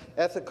most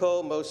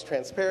ethical, most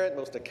transparent,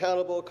 most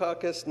accountable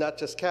caucus, not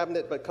just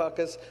cabinet, but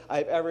caucus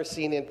I've ever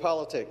seen in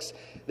politics.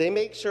 They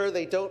make sure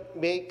they don't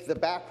make the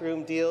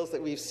backroom deals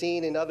that we've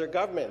seen in other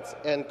governments,"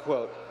 end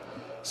quote.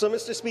 So,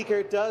 Mr.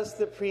 Speaker, does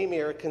the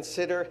Premier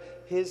consider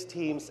his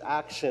team's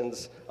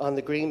actions on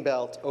the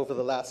Greenbelt over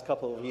the last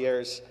couple of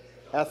years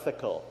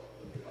ethical?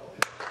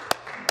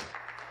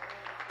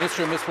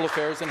 Minister of Municipal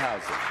Affairs and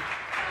Housing.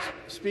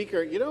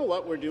 Speaker, you know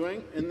what we're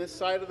doing in this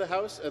side of the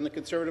House and the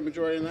Conservative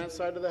majority in that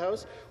side of the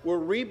House? We're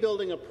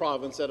rebuilding a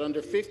province that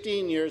under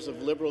 15 years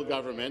of Liberal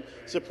government,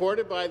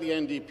 supported by the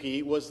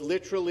NDP, was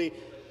literally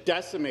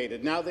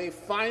decimated. Now they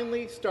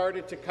finally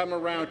started to come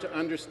around to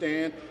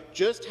understand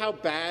just how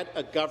bad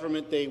a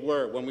government they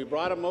were. When we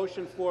brought a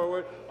motion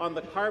forward on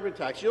the carbon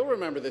tax, you'll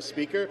remember this,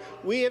 Speaker,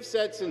 we have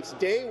said since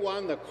day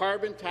one the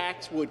carbon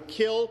tax would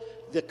kill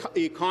the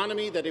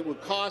economy, that it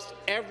would cost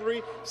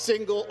every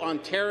single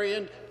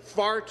Ontarian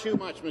far too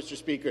much, Mr.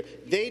 Speaker.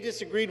 They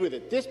disagreed with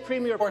it. This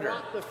Premier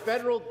brought the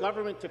federal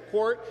government to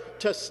court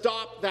to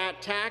stop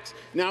that tax.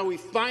 Now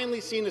we've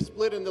finally seen a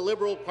split in the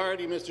Liberal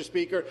Party, Mr.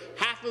 Speaker.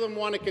 Half of them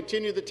want to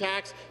continue the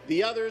tax.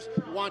 The others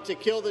want to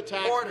kill the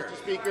tax, Mr.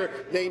 Speaker.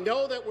 They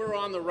know that we're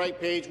on the right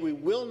page. We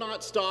will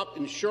not stop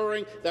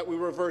ensuring that we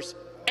reverse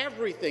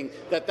everything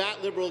that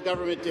Liberal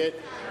government did,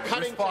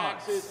 cutting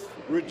taxes,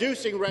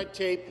 reducing red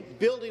tape,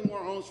 building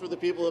more homes for the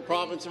people of the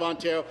province of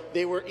Ontario.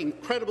 They were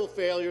incredible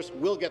failures.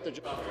 We'll get the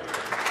job.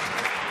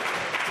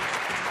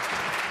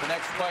 The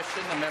next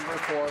question, the member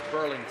for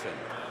Burlington.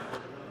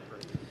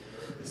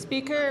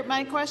 Speaker,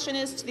 my question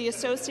is to the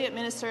Associate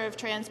Minister of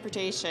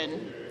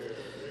Transportation.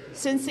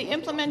 Since the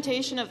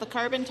implementation of the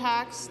carbon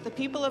tax, the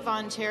people of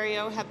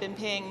Ontario have been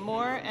paying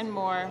more and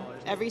more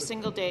every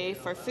single day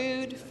for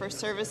food, for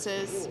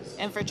services,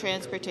 and for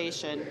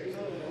transportation.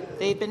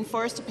 They've been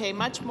forced to pay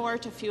much more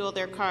to fuel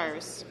their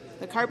cars.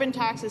 The carbon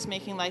tax is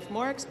making life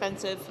more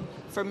expensive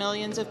for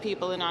millions of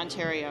people in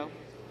Ontario.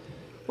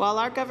 While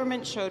our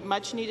government showed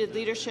much-needed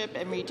leadership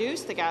and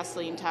reduced the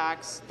gasoline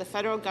tax, the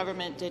federal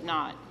government did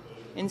not.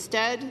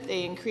 Instead,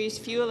 they increased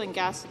fuel and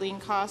gasoline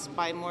costs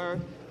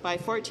by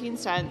 14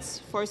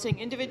 cents, forcing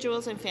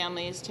individuals and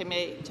families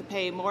to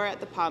pay more at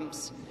the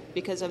pumps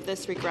because of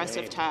this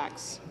regressive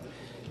tax.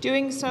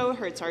 Doing so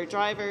hurts our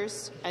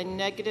drivers and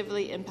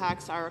negatively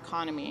impacts our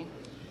economy.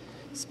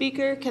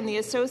 Speaker, can the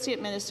Associate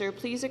Minister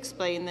please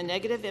explain the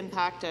negative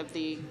impact of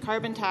the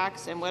carbon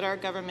tax and what our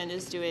government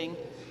is doing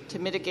to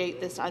mitigate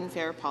this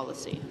unfair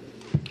policy?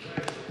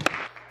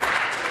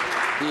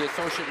 The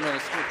Associate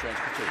Minister of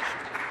Transportation.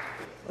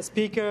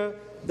 Speaker,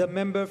 the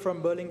member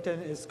from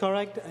Burlington is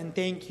correct, and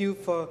thank you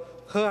for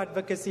her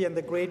advocacy and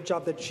the great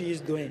job that she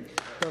is doing.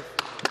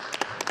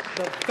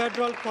 The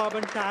federal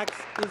carbon tax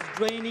is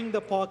draining the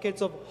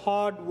pockets of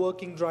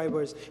hard-working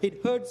drivers.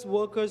 It hurts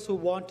workers who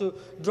want to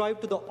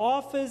drive to the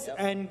office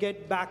and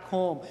get back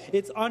home.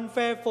 It's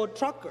unfair for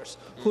truckers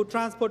who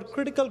transport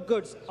critical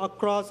goods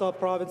across our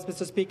province,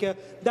 Mr. Speaker.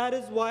 That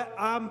is why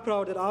I'm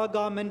proud that our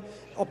government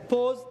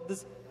opposed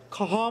this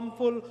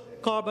harmful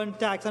carbon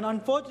tax. And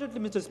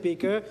unfortunately, Mr.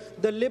 Speaker,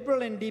 the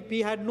Liberal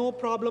NDP had no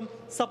problem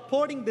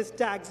supporting this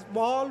tax,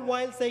 all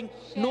while saying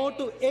no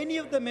to any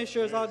of the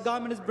measures our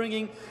government is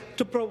bringing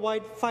to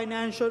provide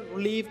financial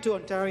relief to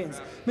Ontarians.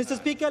 Mr.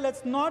 Speaker,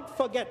 let's not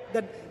forget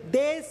that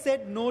they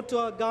said no to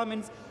our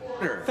government's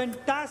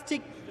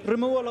fantastic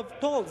removal of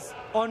tolls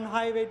on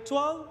Highway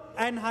 12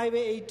 and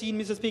Highway 18,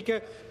 Mr.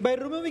 Speaker. By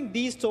removing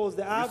these tolls,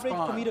 the average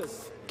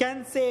commuters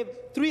can save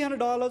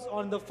 $300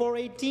 on the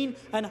 418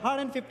 and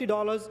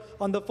 $150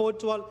 on the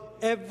 412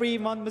 every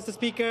month, Mr.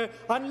 Speaker.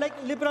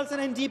 Unlike Liberals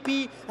and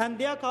NDP and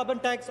their carbon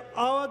tax,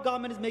 our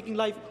government is making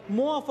life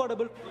more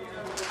affordable.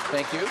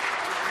 Thank you.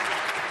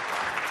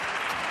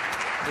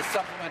 The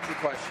supplementary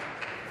question.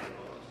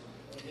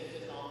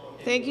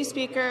 Thank you,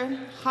 Speaker.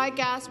 High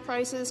gas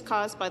prices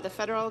caused by the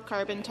federal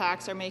carbon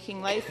tax are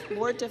making life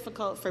more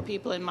difficult for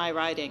people in my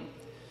riding.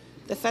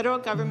 The federal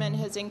government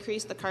has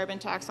increased the carbon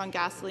tax on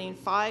gasoline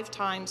 5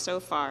 times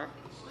so far,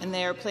 and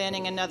they are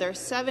planning another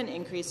 7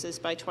 increases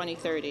by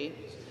 2030.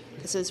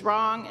 This is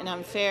wrong and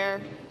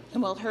unfair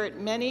and will hurt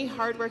many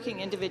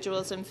hardworking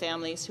individuals and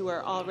families who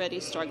are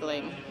already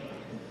struggling.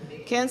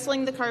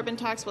 Cancelling the carbon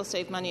tax will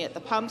save money at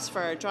the pumps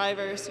for our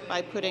drivers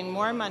by putting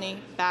more money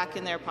back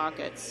in their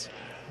pockets.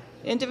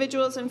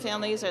 Individuals and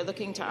families are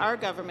looking to our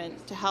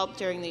government to help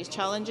during these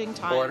challenging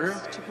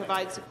times to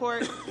provide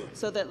support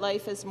so that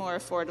life is more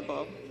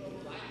affordable.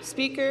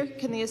 Speaker,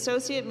 can the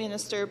Associate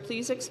Minister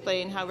please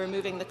explain how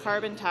removing the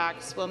carbon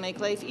tax will make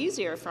life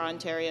easier for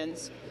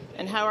Ontarians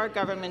and how our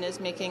government is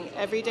making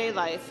everyday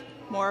life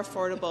more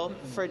affordable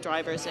for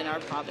drivers in our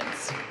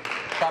province?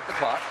 Stop the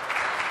clock.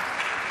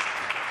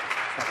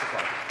 Stop the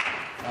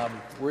clock.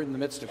 We're in the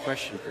midst of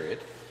question period.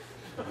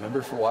 The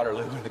member for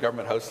Waterloo and the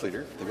Government House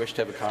Leader, if they wish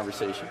to have a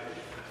conversation,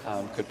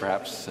 could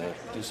perhaps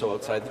do so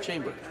outside the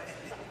chamber,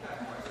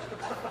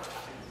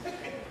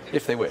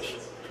 if they wish.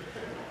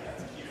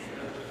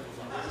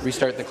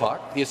 Restart the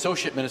clock. The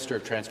Associate Minister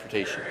of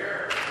Transportation.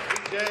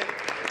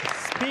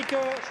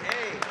 Speaker,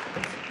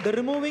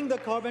 removing the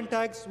carbon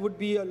tax would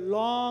be a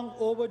long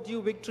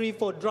overdue victory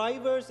for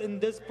drivers in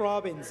this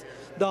province.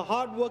 The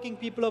hard-working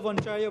people of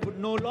Ontario would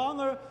no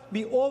longer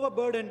be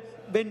overburdened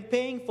when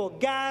paying for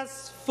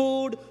gas,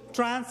 food,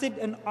 transit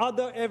and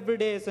other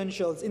everyday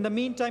essentials. In the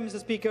meantime, Mr.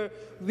 Speaker,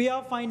 we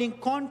are finding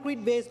concrete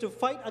ways to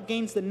fight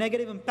against the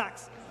negative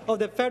impacts of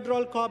the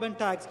federal carbon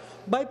tax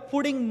by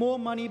putting more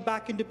money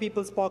back into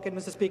people's pocket,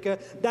 Mr. Speaker.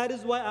 That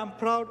is why I'm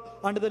proud,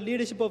 under the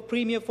leadership of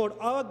Premier Ford,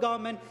 our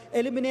government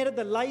eliminated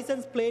the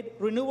license plate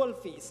renewal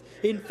fees.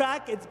 In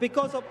fact, it's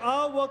because of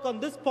our work on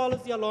this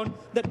policy alone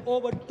that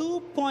over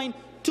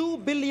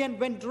 $2.2 billion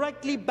went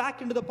directly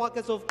back into the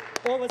pockets of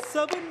over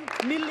 7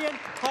 million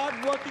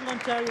hard-working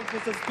Ontarians,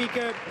 Mr.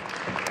 Speaker.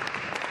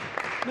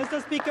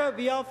 Mr. Speaker,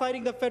 we are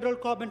fighting the federal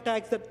carbon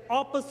tax that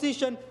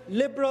opposition,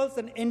 Liberals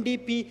and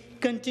NDP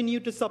continue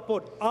to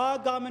support. Our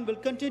government will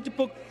continue to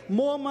put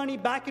more money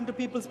back into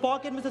people's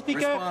pocket, Mr.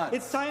 Speaker. Response.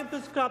 It's time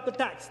to scrap the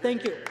tax.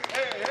 Thank you.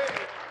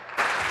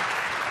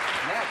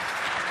 Next,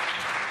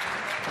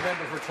 the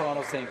member for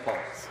Toronto St.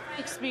 Paul's.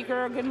 Thanks,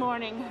 Speaker. Good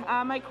morning.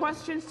 My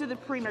question's to the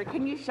Premier.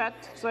 Can you shut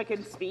so I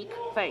can speak?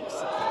 Thanks.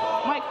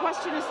 My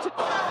question is to...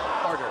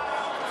 Order.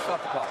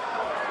 Stop the clock.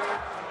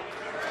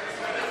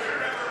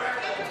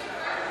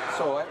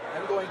 So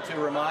I'm going to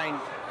remind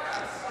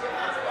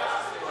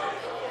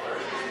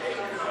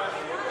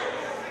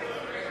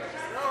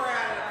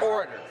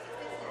order.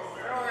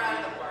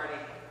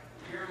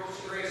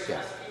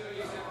 Yeah.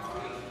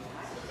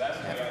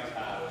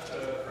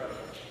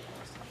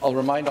 I'll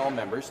remind all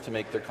members to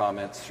make their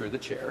comments through the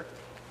chair.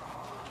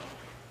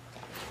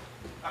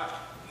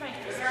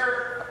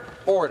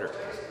 Order.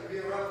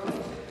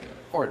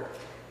 Order.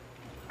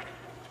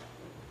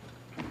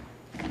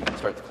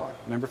 Start the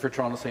clock. Member for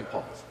Toronto St.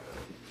 Paul's.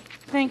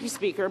 Thank you,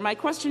 Speaker. My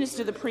question is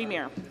to the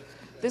Premier.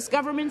 This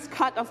government's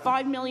cut of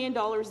 $5 million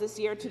this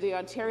year to the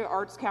Ontario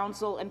Arts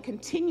Council and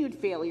continued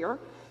failure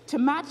to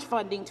match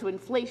funding to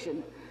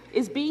inflation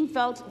is being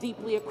felt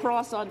deeply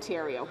across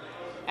Ontario,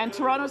 and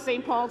Toronto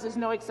St. Paul's is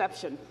no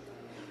exception.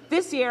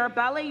 This year,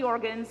 Ballet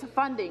Organ's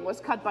funding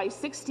was cut by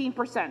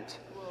 16%.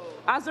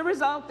 As a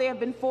result, they have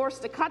been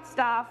forced to cut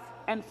staff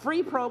and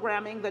free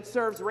programming that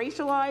serves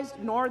racialized,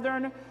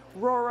 northern,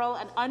 rural,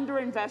 and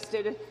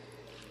underinvested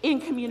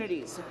in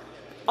communities.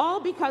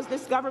 All because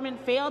this government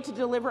failed to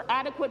deliver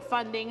adequate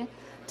funding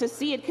to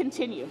see it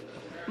continue.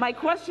 My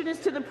question is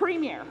to the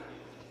Premier.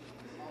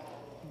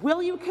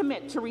 Will you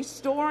commit to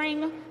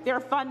restoring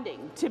their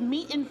funding to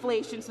meet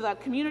inflation so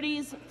that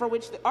communities for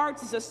which the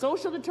arts is a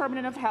social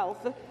determinant of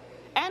health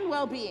and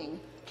well-being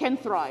can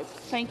thrive?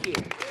 Thank you.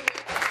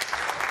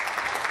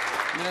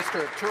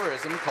 Minister of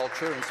Tourism,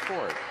 Culture and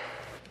Sport.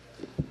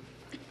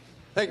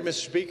 Thank you,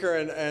 Mr. Speaker,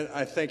 and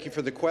I thank you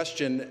for the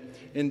question.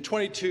 In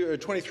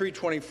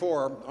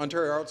 23-24,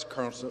 Ontario Arts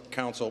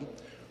Council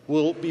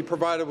will be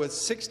provided with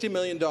 $60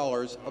 million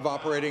of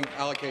operating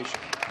allocation.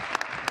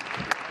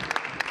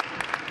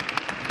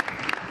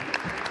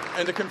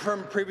 And to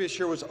confirm, previous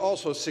year was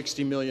also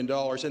 $60 million,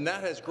 and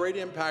that has great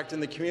impact in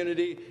the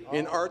community,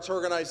 in arts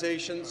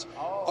organizations,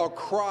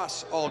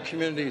 across all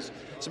communities.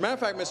 As a matter of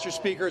fact, Mr.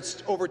 Speaker,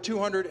 it's over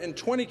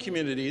 220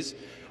 communities,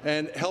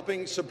 and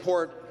helping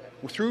support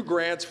through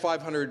grants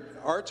 500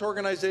 arts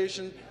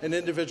organizations and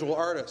individual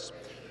artists.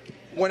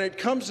 When it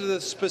comes to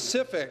the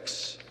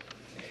specifics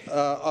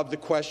of the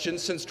question,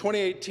 since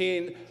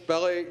 2018,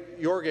 Ballet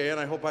Yorge, and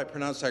I hope I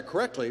pronounced that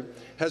correctly,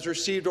 has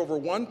received over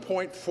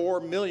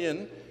 $1.4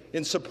 million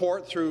in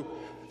support through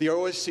the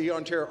OSC,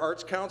 Ontario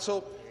Arts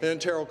Council, the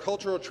Ontario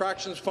Cultural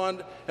Attractions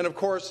Fund, and of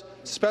course,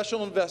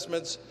 special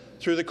investments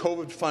through the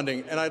COVID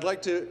funding. And I'd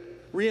like to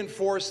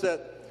reinforce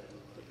that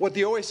what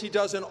the OAC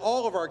does in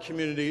all of our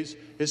communities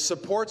is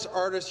supports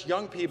artists,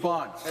 young people,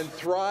 and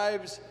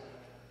thrives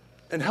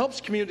and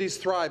helps communities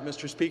thrive,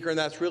 Mr. Speaker, and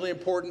that's really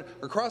important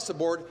across the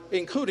board,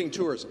 including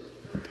tourism.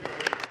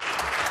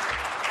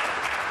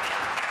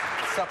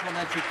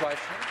 Supplementary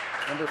question.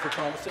 Member for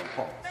Toronto St.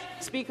 Paul.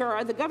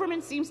 Speaker, the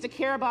government seems to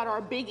care about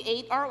our big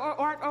 8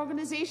 art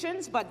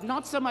organizations, but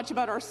not so much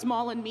about our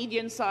small and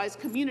medium-sized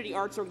community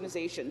arts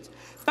organizations.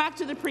 Back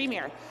to the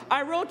Premier.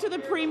 I wrote to the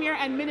Premier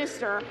and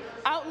Minister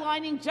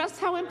outlining just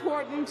how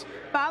important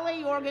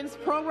Ballet Organ's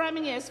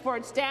programming is for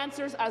its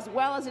dancers as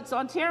well as its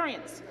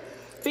Ontarians.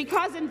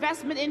 Because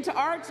investment into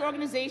arts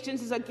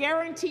organizations is a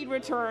guaranteed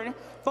return,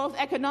 both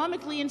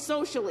economically and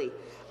socially.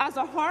 As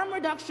a harm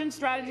reduction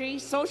strategy,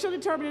 social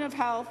determinant of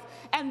health,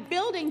 and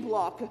building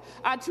block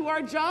to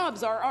our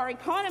jobs, our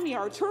economy,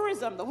 our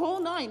tourism, the whole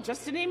nine,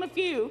 just to name a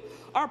few,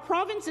 our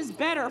province is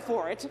better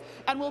for it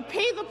and will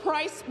pay the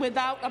price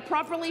without a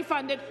properly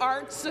funded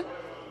arts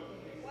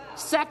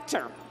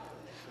sector.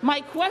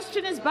 My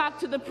question is back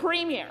to the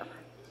Premier.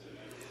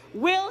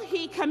 Will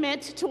he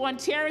commit to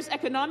Ontario's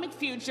economic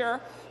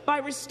future by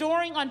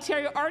restoring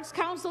Ontario Arts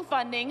Council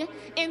funding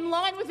in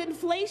line with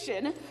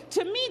inflation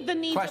to meet the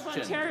needs of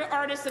Ontario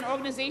artists and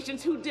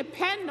organizations who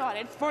depend on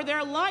it for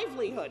their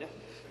livelihood?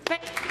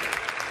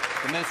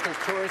 The Minister of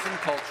Tourism,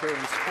 Culture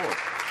and Sport.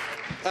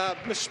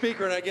 Mr.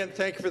 Speaker, and again,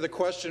 thank you for the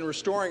question.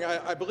 Restoring,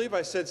 I believe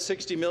I said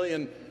 $60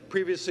 million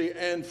previously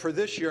and for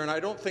this year, and I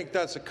don't think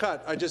that's a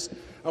cut.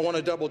 I want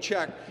to double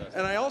check.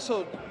 And I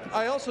also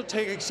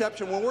take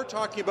exception when we're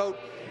talking about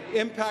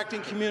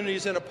impacting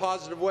communities in a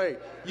positive way.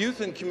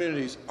 Youth in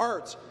communities,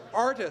 arts,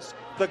 artists,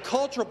 the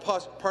cultural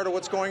part of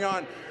what's going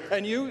on.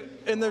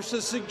 And there's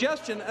a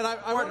suggestion, and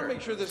I want to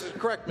make sure this is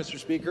correct, Mr.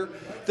 Speaker.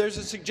 There's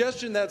a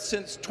suggestion that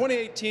since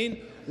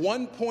 2018,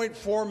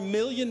 $1.4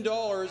 million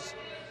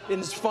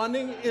in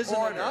funding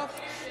isn't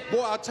enough. Boy,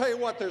 I'll tell you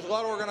what, there's a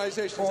lot of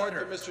organizations out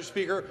there, Mr.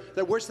 Speaker,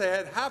 that wish they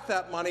had half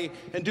that money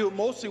and do it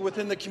mostly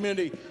within the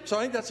community. So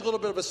I think that's a little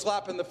bit of a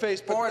slap in the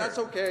face, but that's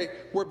okay.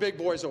 We're big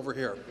boys over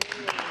here.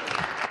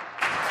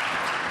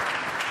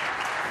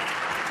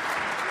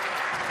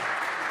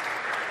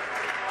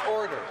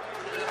 Order.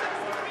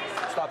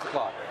 Stop the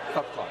clock.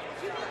 Stop the clock.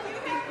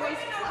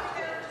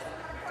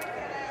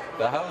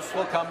 The House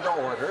will come to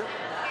order.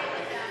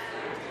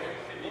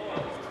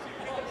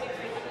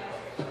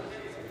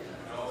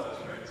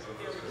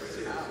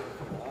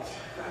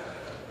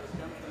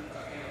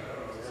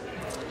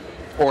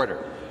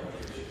 Order.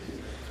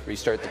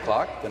 Restart the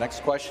clock. The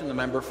next question, the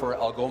member for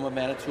Algoma,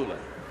 Manitoulin.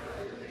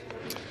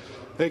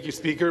 Thank you,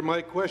 Speaker.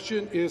 My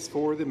question is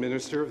for the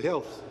Minister of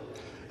Health.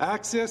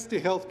 Access to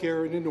health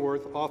care in the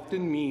North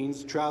often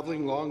means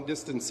travelling long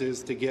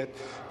distances to get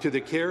to the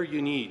care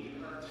you need.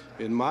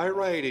 In my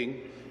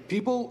riding,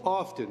 people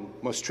often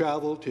must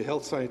travel to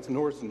Health Science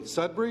North in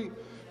Sudbury,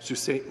 Sault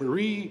Ste.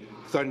 Marie,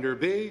 Thunder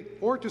Bay,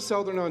 or to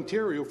Southern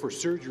Ontario for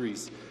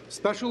surgeries,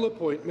 special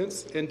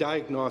appointments, and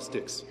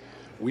diagnostics.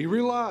 We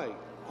rely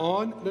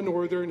on the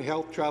Northern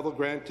Health Travel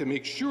Grant to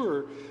make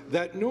sure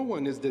that no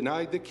one is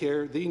denied the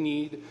care they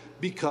need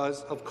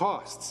because of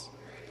costs.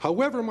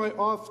 However, my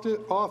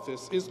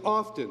office is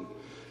often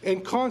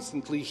and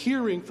constantly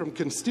hearing from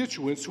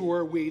constituents who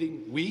are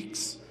waiting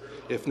weeks,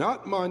 if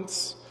not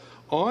months,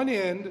 on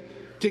end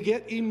to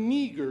get a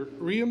meager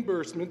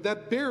reimbursement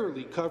that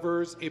barely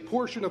covers a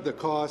portion of the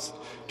cost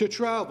to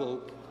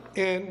travel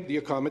and the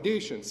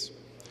accommodations.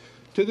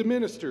 To the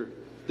Minister,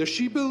 does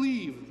she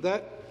believe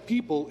that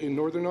people in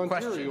Northern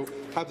Ontario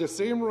have the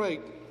same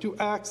right to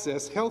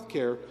access health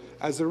care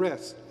as the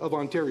rest of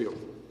Ontario?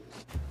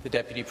 The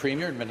Deputy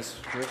Premier and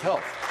Minister of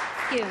Health.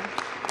 Thank you.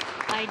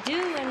 I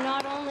do, and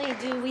not only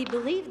do we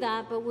believe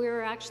that, but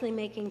we're actually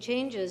making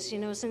changes. You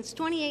know, since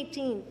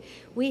 2018,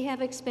 we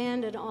have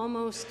expanded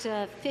almost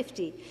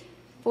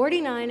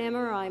 49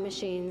 MRI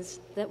machines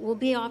that will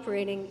be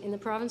operating in the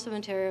province of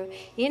Ontario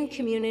in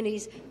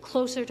communities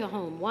closer to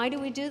home. Why do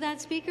we do that,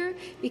 Speaker?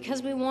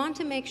 Because we want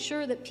to make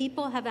sure that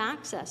people have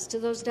access to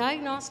those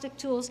diagnostic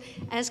tools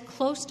as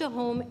close to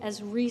home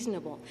as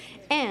reasonable.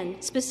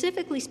 And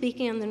specifically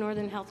speaking on the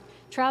Northern Health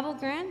Travel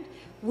Grant,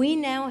 we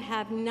now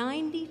have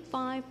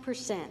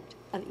 95%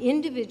 of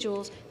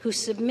individuals who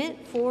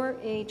submit for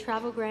a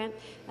travel grant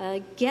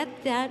get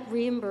that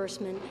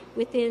reimbursement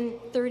within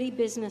 30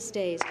 business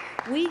days.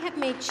 We have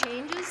made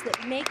changes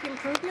that make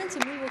improvements,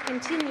 and we will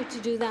continue to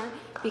do that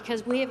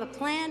because we have a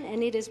plan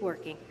and it is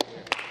working.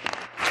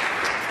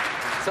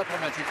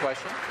 Supplementary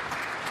question.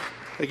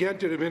 Again,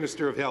 to the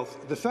Minister of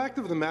Health. The fact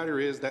of the matter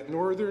is that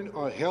Northern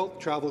Health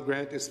Travel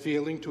Grant is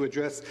failing to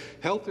address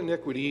health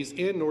inequities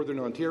in Northern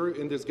Ontario,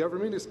 and this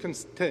government is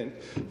content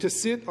to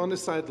sit on the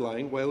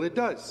sideline while it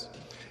does.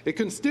 A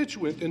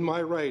constituent in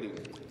my riding,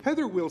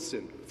 Heather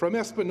Wilson from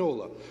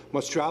Espanola,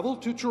 must travel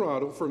to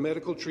Toronto for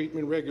medical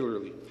treatment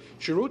regularly.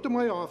 She wrote to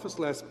my office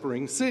last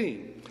spring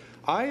saying,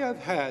 I have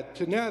had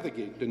to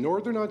navigate the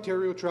Northern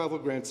Ontario Travel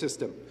Grant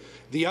system,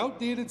 the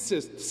outdated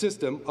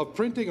system of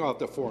printing off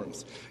the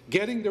forms,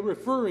 getting the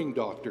referring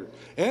doctor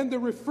and the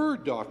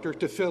referred doctor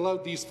to fill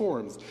out these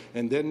forms,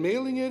 and then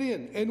mailing it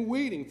in and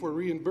waiting for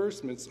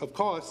reimbursements of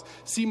costs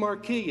seem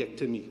archaic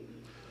to me.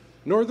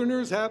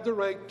 Northerners have the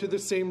right to the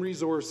same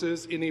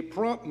resources in a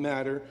prompt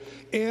manner,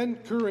 and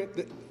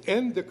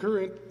the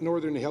current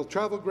Northern Health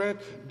Travel Grant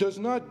does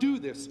not do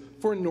this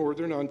for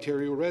Northern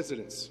Ontario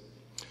residents.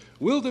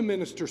 Will the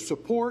minister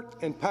support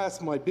and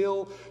pass my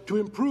bill to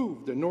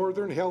improve the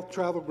Northern Health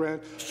Travel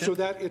Grant so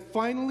that it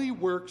finally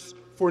works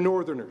for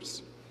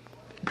Northerners?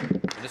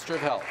 Minister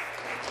of Health.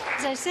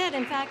 As I said,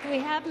 in fact, we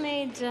have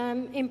made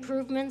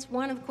improvements.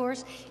 One, of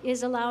course,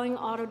 is allowing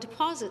auto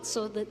deposits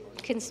so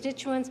that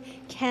constituents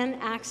can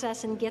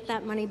access and get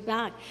that money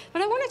back.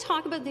 But I want to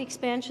talk about the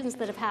expansions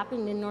that have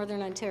happened in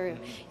Northern Ontario.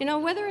 You know,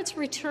 whether it's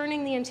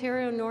returning the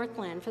Ontario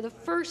Northland for the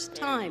first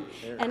time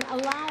and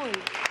allowing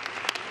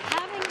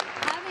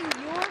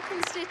having your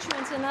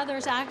constituents and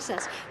others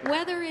access,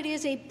 whether it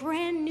is a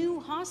brand new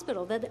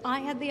hospital that I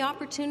had the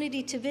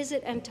opportunity to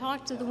visit and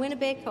talk to the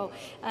Winnebago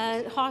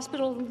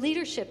hospital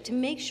leadership to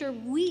make sure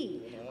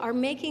we are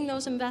making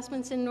those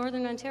investments in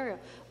Northern Ontario,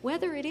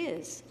 whether it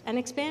is an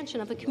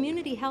expansion of a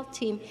community health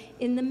team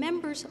in the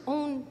members'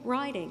 own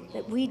riding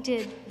that we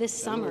did this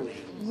summer.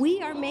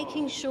 We are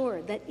making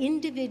sure that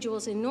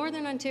individuals in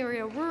Northern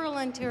Ontario, rural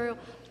Ontario,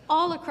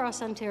 all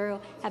across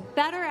Ontario have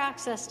better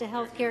access to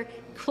health care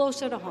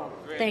closer to home.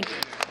 Thank you.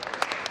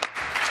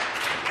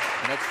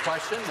 Next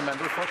question, the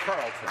member for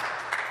Carleton.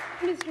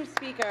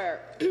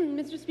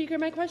 Mr. Speaker,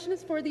 my question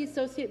is for the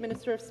Associate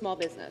Minister of Small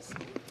Business.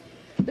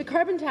 The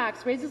carbon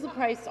tax raises the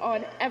price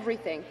on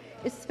everything,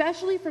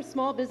 especially for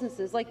small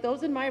businesses like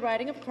those in my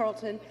riding of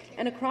Carleton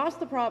and across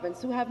the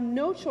province who have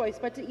no choice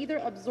but to either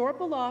absorb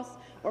the loss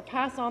or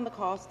pass on the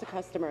cost to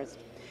customers.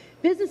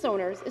 Business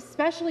owners,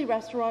 especially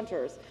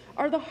restaurateurs,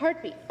 are the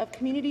heartbeat of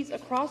communities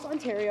across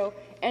Ontario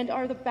and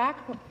are the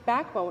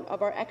backbone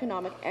of our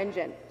economic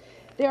engine.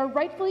 They are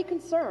rightfully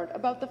concerned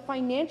about the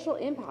financial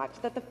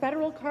impact that the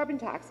federal carbon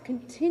tax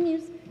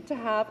continues to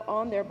have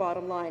on their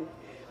bottom line.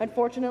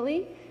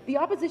 Unfortunately, the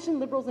opposition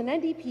Liberals and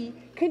NDP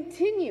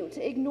continue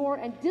to ignore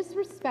and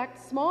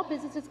disrespect small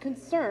businesses'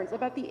 concerns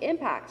about the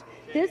impact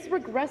this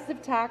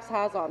regressive tax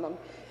has on them.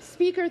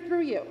 Speaker,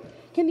 through you,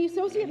 can the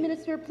Associate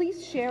Minister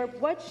please share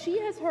what she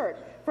has heard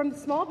from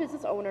small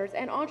business owners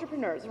and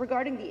entrepreneurs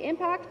regarding the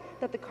impact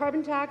that the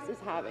carbon tax is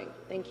having?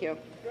 Thank you.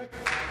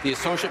 The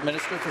Associate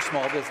Minister for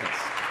Small Business.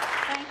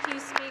 Thank you,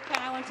 Speaker.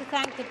 I want to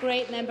thank the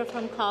great member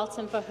from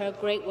Carleton for her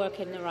great work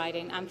in the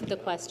riding and for the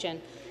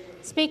question.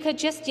 Speaker,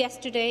 just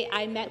yesterday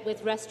I met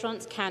with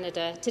Restaurants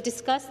Canada to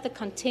discuss the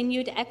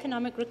continued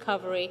economic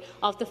recovery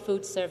of the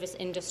food service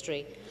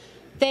industry.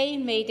 They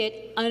made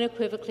it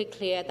unequivocally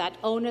clear that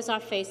owners are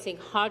facing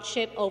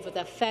hardship over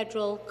the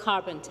federal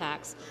carbon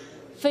tax.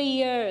 For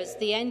years,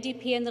 the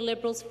NDP and the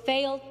Liberals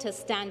failed to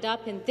stand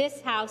up in this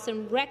House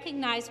and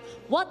recognise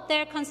what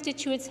their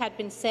constituents had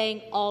been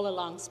saying all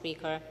along,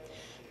 Speaker,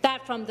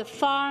 that from the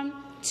farm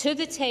to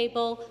the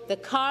table, the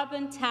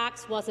carbon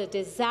tax was a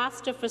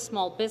disaster for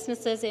small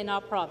businesses in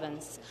our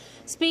province.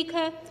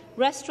 Speaker,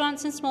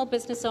 restaurants and small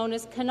business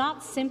owners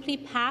cannot simply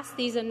pass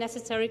these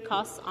unnecessary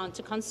costs on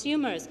to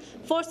consumers,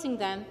 forcing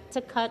them to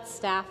cut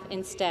staff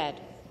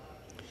instead.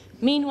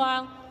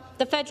 Meanwhile,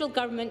 the federal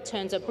government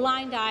turns a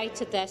blind eye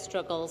to their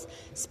struggles.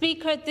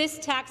 Speaker, this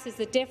tax is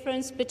the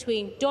difference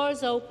between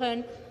doors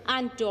open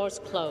and doors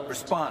closed.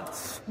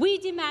 Response. We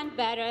demand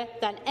better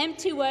than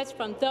empty words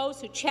from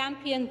those who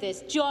champion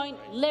this joint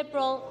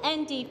Liberal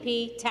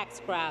NDP tax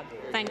grab.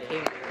 Thank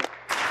you.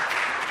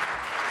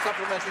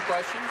 Supplementary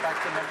question, back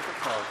to the member for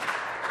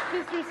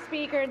Carleton. Mr.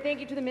 Speaker, and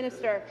thank you to the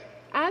Minister.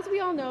 As we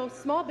all know,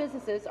 small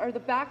businesses are the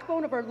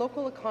backbone of our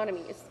local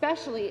economy,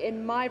 especially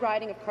in my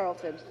riding of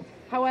Carleton.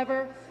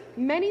 However,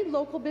 many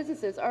local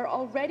businesses are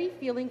already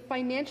feeling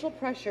financial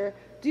pressure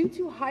due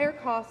to higher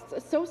costs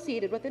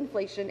associated with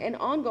inflation and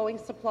ongoing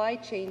supply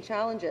chain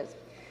challenges.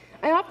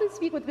 I often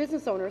speak with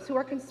business owners who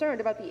are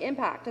concerned about the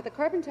impact that the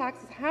carbon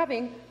tax is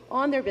having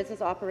on their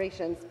business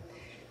operations.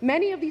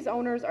 Many of these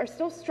owners are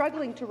still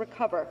struggling to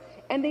recover,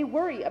 and they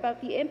worry about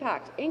the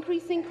impact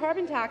increasing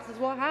carbon taxes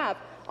will have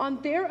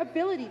on their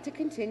ability to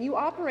continue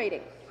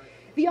operating.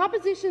 The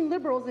opposition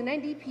Liberals and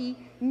NDP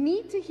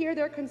need to hear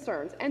their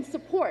concerns and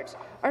support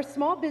our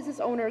small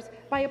business owners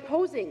by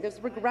opposing this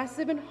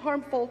regressive and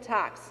harmful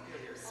tax.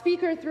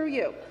 Speaker, through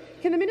you,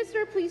 can the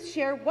Minister please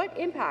share what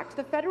impact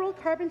the federal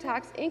carbon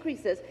tax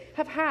increases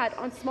have had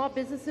on small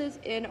businesses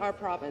in our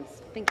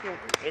province? Thank you.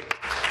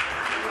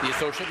 The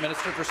Associate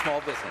Minister for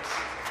Small Business.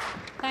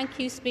 Thank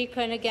you,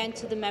 Speaker, and again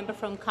to the member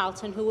from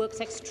Carleton who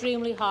works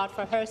extremely hard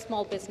for her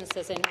small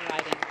businesses in her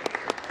riding.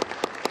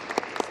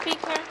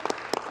 Speaker,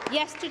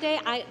 yesterday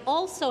I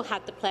also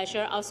had the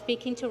pleasure of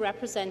speaking to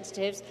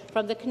representatives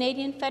from the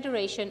Canadian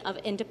Federation of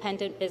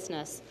Independent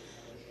Business.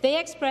 They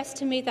expressed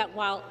to me that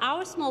while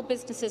our small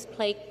businesses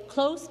pay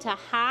close to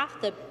half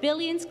the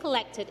billions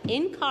collected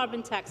in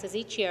carbon taxes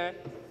each year,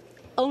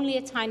 only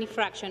a tiny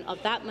fraction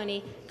of that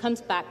money comes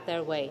back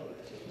their way.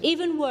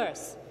 Even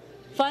worse,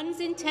 funds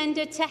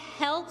intended to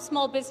help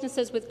small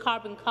businesses with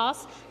carbon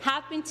costs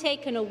have been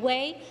taken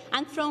away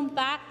and thrown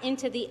back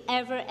into the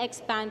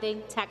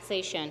ever-expanding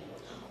taxation.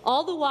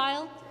 All the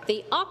while,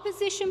 the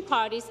opposition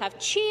parties have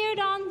cheered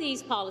on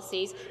these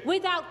policies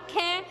without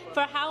care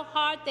for how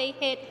hard they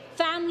hit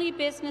family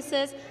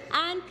businesses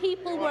and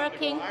people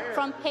working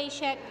from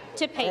paycheck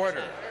to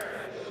paycheck.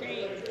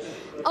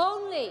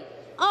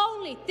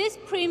 Only this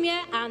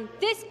Premier and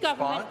this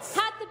government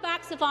had the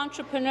backs of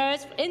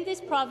entrepreneurs in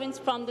this province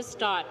from the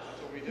start.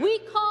 We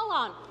call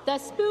on the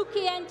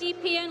spooky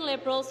NDP and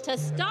Liberals to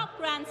stop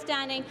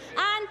grandstanding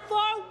and,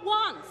 for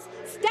once,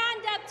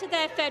 stand up to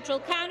their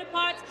federal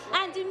counterparts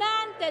and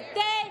demand that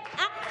they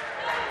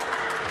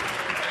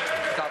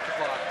Stop the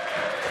clock.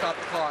 Stop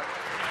the clock.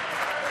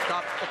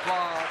 Stop the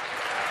clock.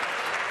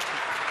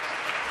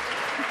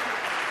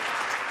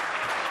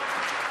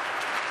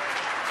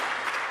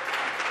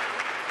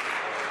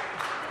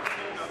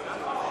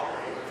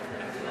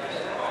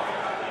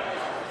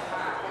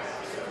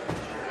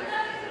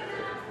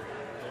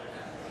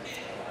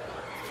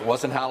 If it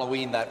wasn't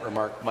Halloween, that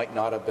remark might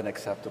not have been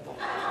acceptable.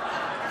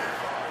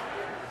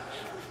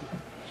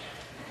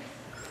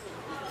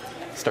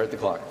 Start the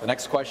clock. The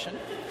next question,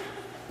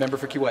 member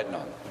for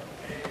Kiiwetinoong.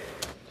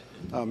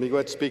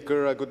 Miigwech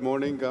Speaker, good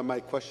morning.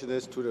 My question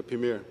is to the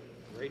Premier.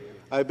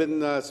 I've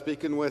been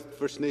speaking with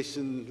First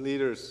Nation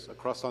leaders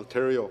across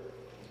Ontario,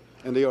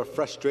 and they are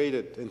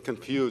frustrated and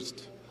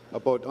confused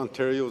about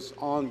Ontario's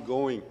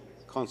ongoing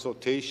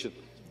consultation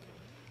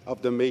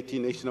of the Métis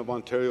Nation of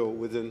Ontario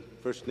within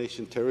First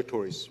Nation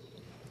territories.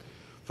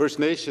 First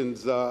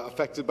Nations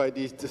affected by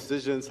these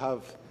decisions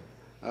have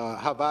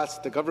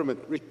asked the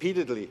government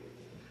repeatedly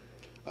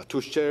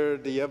to share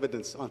the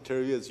evidence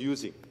Ontario is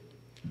using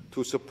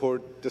to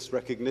support this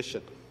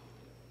recognition.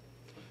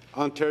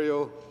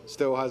 Ontario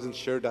still hasn't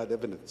shared that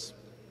evidence.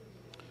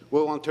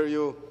 Will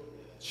Ontario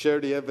share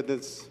the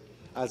evidence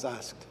as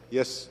asked?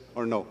 Yes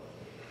or no?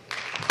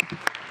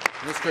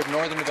 Minister of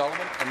Northern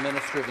Development and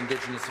Minister of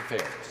Indigenous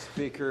Affairs.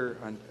 Speaker,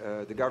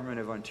 the Government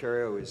of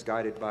Ontario is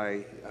guided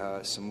by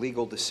some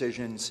legal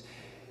decisions,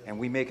 and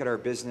we make it our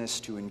business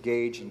to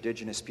engage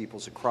Indigenous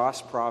peoples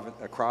across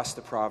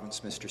the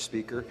province, Mr.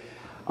 Speaker.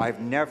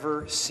 I've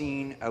never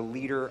seen a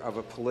leader of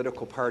a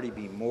political party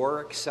be more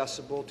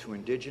accessible to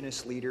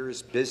Indigenous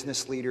leaders,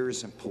 business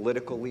leaders, and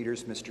political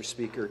leaders, Mr.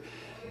 Speaker,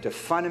 to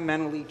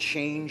fundamentally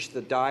change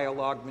the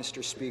dialogue,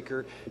 Mr.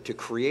 Speaker, to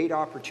create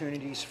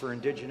opportunities for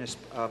Indigenous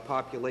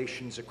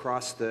populations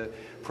across the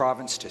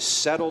province, to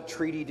settle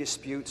treaty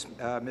disputes,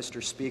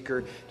 Mr.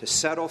 Speaker, to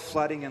settle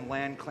flooding and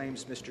land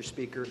claims, Mr.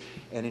 Speaker,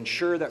 and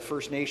ensure that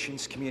First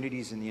Nations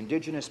communities and the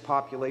Indigenous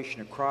population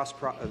across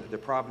the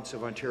province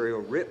of Ontario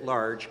writ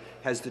large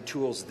has the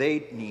tools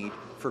they need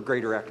for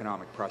greater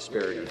economic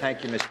prosperity.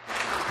 Thank you, Mr.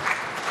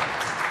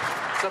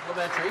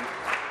 Supplementary.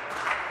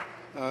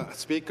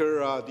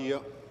 Speaker,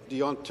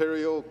 the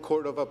Ontario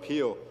Court of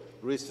Appeal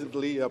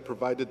recently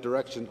provided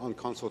direction on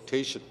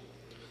consultation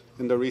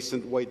in the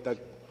recent White Duck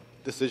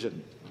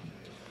decision.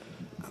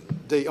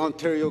 The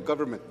Ontario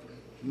government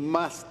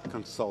must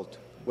consult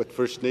with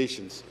First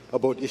Nations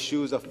about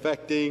issues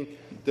affecting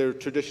their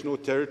traditional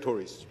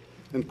territories,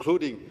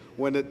 including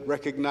when it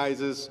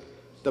recognizes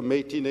the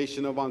Métis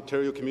Nation of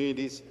Ontario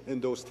communities in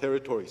those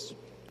territories.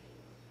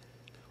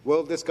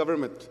 Will this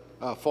government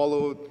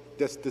follow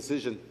this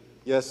decision,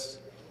 yes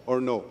or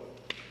no?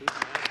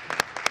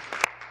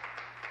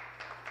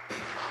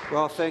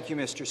 Well, thank you,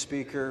 Mr.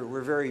 Speaker.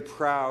 We're very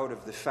proud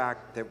of the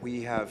fact that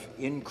we have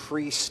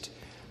increased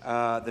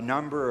the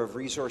number of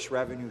resource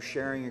revenue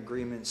sharing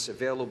agreements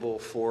available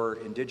for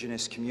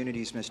Indigenous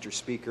communities, Mr.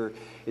 Speaker.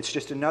 It's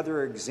just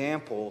another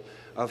example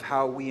of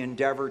how we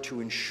endeavour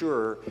to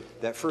ensure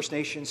that First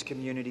Nations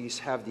communities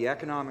have the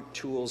economic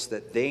tools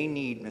that they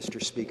need,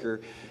 Mr.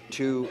 Speaker,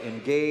 to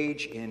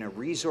engage in a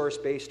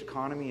resource-based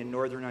economy in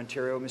Northern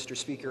Ontario, Mr.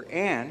 Speaker,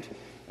 and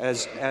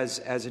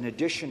as an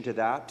addition to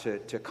that,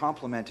 to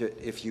complement it,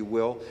 if you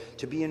will,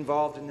 to be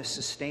involved in the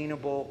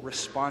sustainable,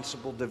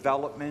 responsible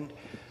development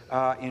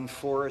in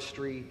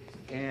forestry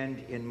and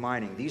in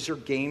mining. These are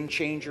game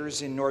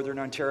changers in Northern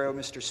Ontario,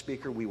 Mr.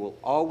 Speaker. We will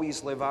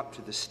always live up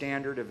to the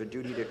standard of a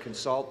duty to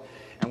consult,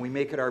 and we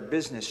make it our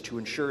business to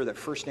ensure that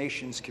First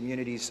Nations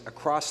communities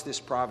across this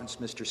province,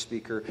 Mr.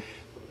 Speaker,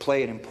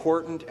 play an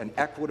important and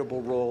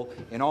equitable role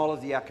in all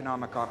of the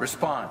economic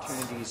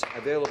opportunities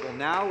available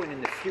now and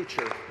in the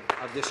future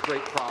of this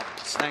great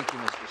province. Thank you,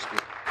 Mr.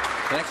 Speaker.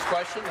 The next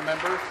question, the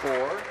member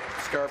for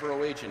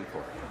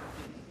Scarborough-Agincourt.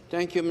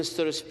 Thank you,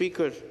 Mr.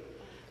 Speaker.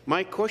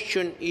 My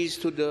question is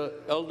to the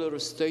elder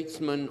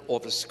statesman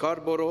of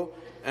Scarborough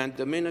and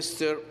the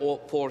Minister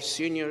for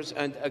Seniors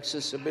and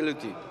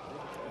Accessibility.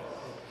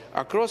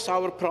 Across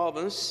our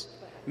province,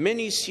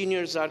 many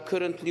seniors are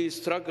currently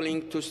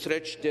struggling to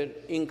stretch their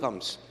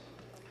incomes.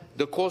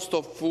 The cost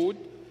of food,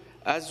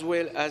 as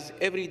well as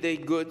everyday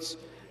goods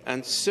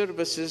and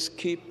services,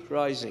 keep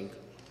rising.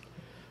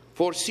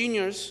 For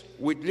seniors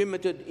with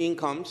limited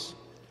incomes,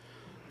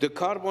 the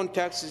carbon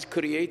tax is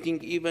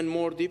creating even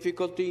more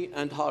difficulty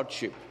and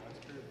hardship.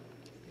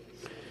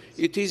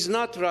 It is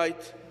not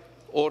right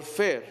or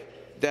fair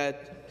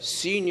that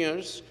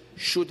seniors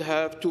should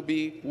have to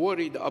be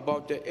worried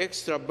about the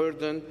extra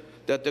burden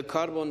that the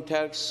carbon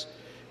tax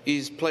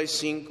is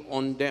placing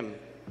on them.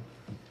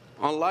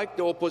 Unlike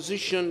the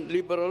opposition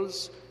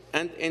Liberals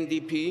and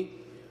NDP,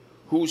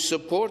 who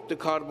support the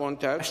carbon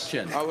tax,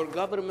 our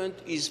government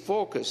is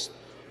focused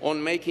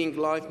on making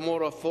life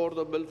more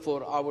affordable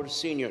for our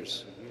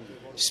seniors.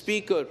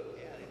 Speaker,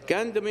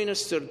 can the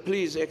Minister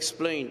please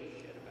explain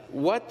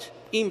what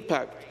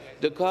impact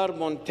the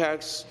carbon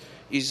tax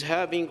is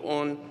having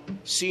on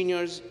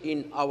seniors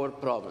in our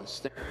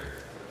province?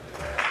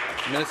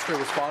 Minister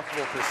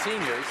responsible for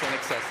seniors and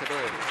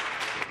accessibility.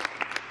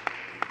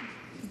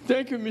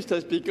 Thank you, Mr.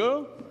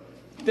 Speaker.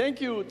 Thank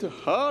you to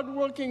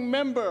hard-working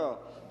member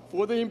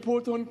for the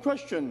important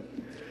question.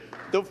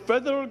 The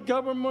federal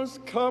government's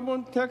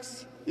carbon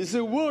tax is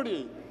a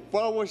worry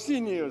for our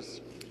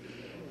seniors.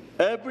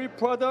 Every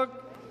product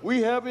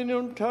we have in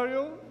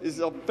Ontario is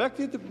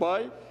affected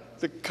by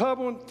the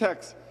carbon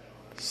tax.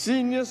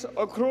 Seniors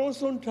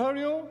across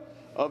Ontario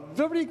are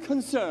very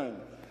concerned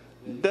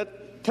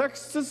that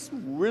taxes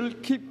will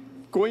keep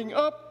going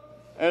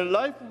up and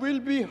life will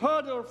be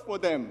harder for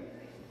them.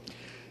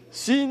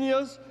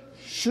 Seniors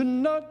should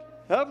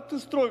not have to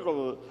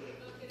struggle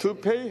to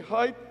pay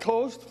high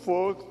costs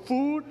for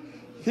food,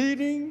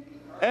 heating,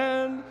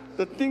 and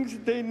the things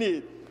they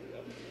need.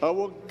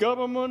 Our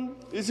government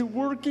is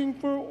working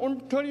for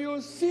Ontario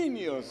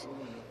seniors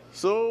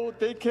so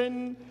they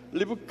can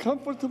live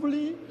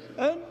comfortably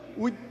and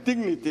with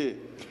dignity.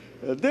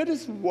 That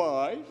is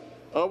why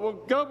our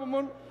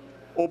government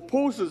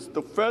opposes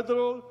the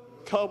federal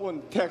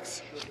carbon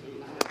tax.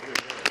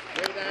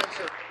 Great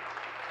answer.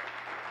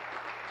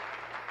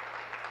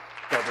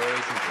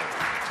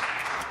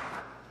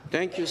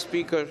 Thank you,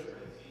 Speaker,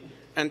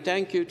 and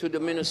thank you to the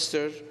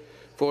Minister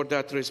for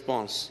that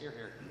response.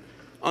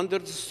 Under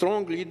the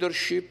strong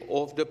leadership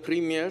of the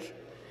Premier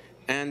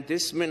and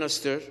this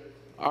Minister,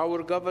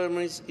 our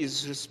government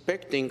is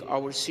respecting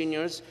our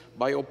seniors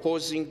by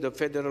opposing the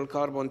federal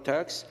carbon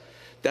tax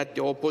that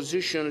the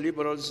opposition,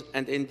 Liberals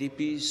and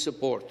NDP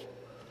support.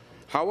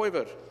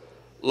 However,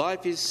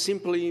 life is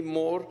simply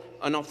more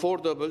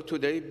unaffordable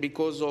today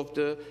because of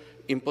the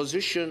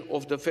imposition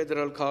of the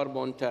federal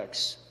carbon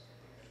tax.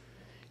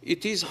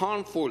 It is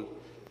harmful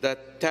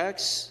that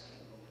tax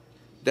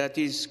that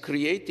is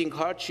creating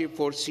hardship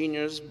for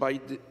seniors by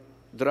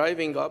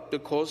driving up the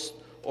cost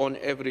on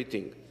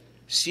everything.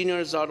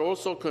 Seniors are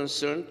also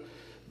concerned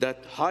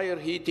that higher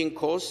heating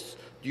costs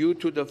due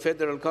to the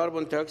federal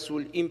carbon tax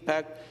will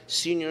impact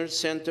senior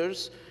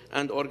centres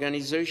and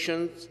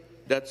organizations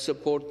that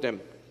support them.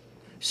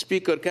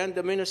 Speaker, can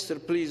the Minister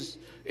please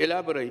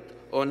elaborate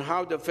on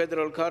how the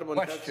federal carbon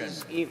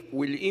tax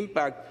will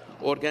impact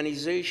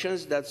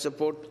organizations that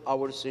support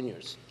our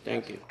seniors?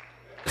 Thank you.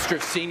 Minister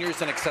of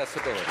Seniors and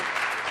Accessibility.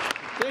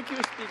 Thank you,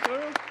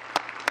 Speaker.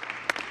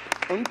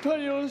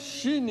 Ontario's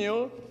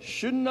seniors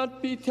should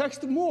not be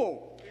taxed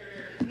more.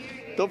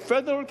 The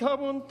federal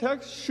carbon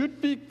tax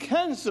should be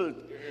cancelled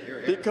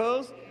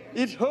because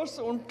it hurts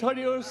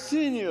Ontario's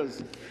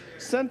seniors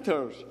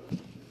centres.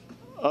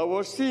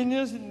 Our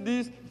seniors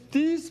need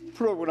these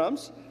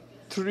programs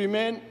to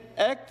remain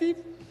active,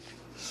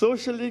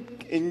 socially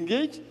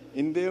engaged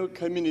in their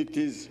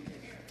communities.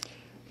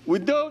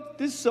 Without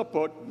this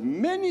support,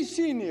 many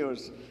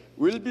seniors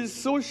will be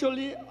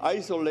socially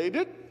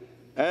isolated,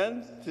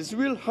 and this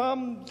will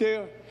harm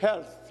their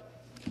health.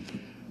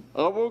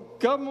 Our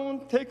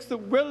government takes the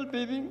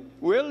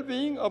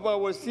well-being of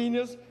our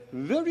seniors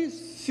very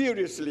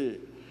seriously.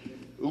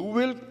 We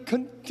will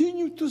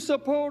continue to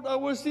support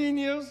our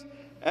seniors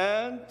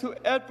and to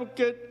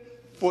advocate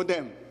for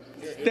them.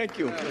 Thank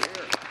you.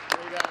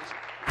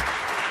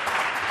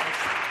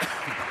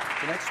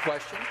 The next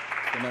question,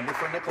 the member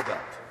for Nickel Belt.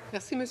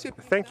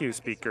 Thank you,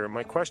 Speaker.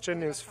 My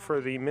question is for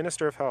the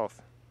Minister of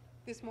Health.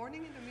 This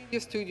morning in the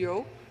media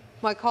studio,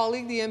 my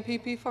colleague, the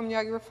MPP from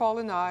Niagara Falls,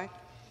 and I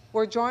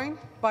were joined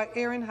by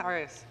Erin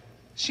Harris.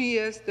 She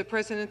is the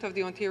president of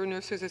the Ontario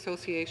Nurses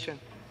Association,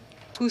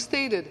 who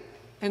stated,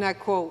 and I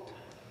quote,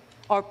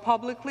 "Our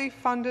publicly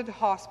funded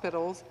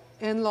hospitals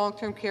and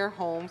long-term care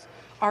homes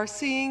are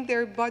seeing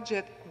their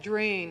budget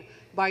drained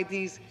by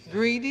these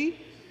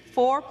greedy,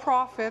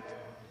 for-profit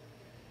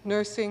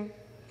nursing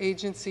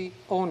agency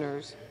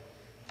owners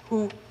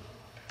who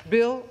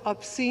bill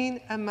obscene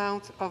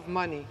amounts of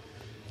money.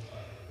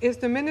 Is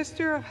the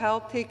Minister of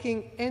Health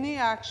taking any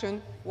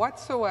action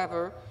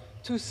whatsoever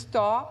to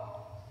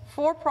stop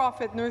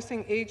for-profit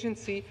nursing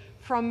agency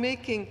from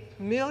making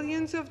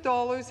millions of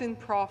dollars in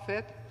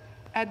profit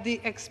at the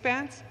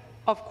expense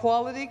of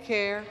quality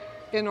care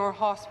in our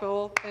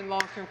hospital and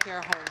long-term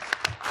care homes?"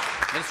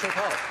 Minister of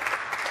Health.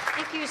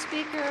 Thank you,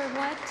 Speaker.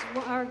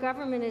 What our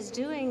government is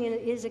doing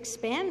is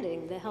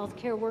expanding the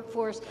healthcare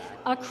workforce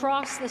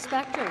across the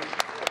spectrum,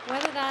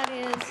 whether that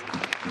is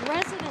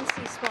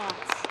residency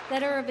spots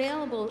that are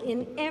available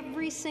in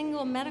every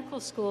single medical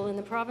school in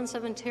the province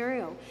of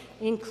Ontario,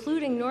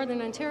 including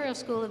Northern Ontario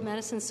School of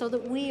Medicine, so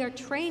that we are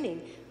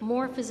training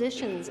more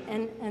physicians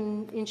and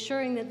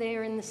ensuring that they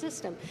are in the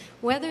system.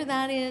 Whether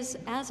that is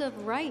as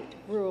of right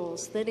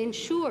rules that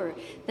ensure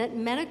that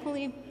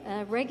medically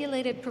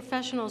regulated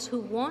professionals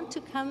who want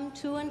to come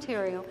to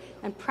Ontario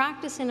and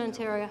practice in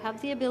Ontario have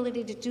the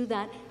ability to do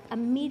that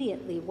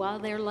immediately while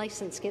their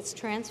license gets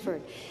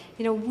transferred.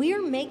 You know,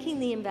 we're making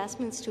the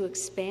investments to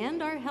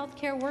expand our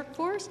healthcare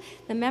workforce.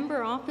 The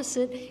member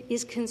opposite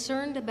is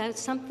concerned about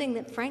something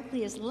that,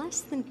 frankly, is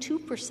less than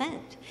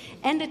 2%,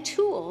 and a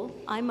tool,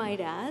 I might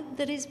add,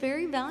 that is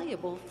very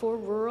valuable for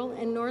rural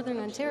and Northern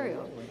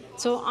Ontario.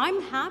 So I'm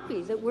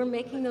happy that we're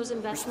making those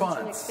investments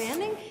and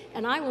expanding,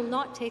 and I will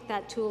not take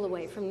that tool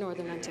away from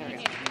Northern Ontario.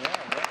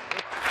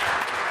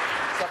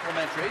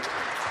 Supplementary.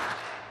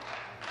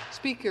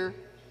 Speaker,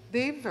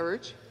 Dave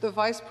Verge, the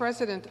Vice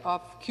President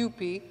of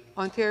CUPE,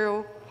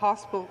 Ontario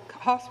Council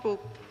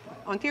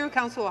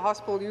of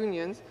Hospital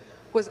Unions,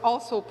 was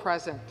also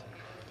present.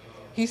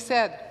 He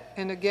said,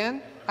 and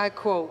again, I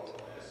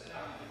quote,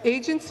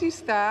 "Agency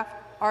staff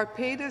are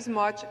paid as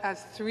much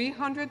as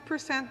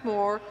 300%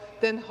 more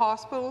than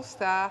hospital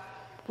staff,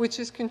 which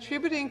is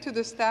contributing to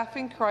the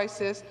staffing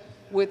crisis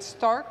with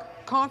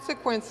stark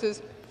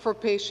consequences for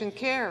patient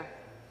care."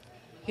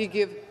 He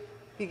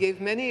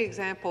gave many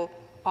examples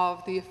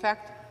of the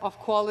effect of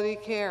quality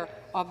care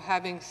of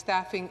having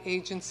staffing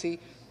agency,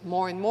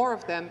 more and more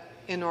of them,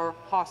 in our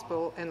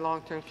hospital and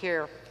long-term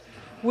care.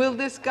 Will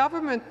this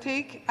government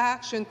take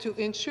action to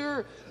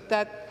ensure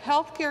that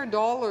healthcare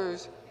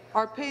dollars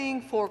are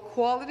paying for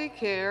quality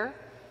care,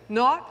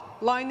 not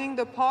lining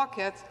the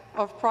pockets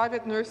of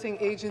private nursing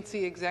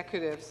agency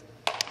executives?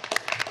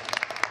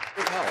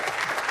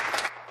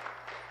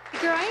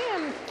 I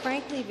am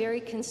frankly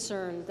very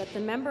concerned that the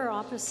member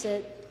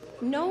opposite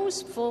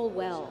knows full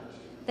well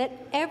that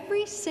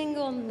every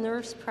single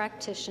nurse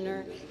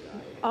practitioner,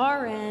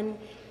 RN,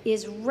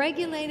 is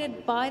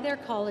regulated by their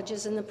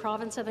colleges in the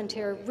province of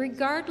Ontario,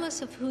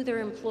 regardless of who their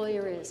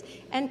employer is.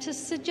 And to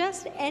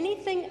suggest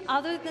anything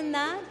other than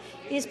that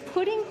is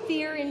putting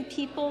fear in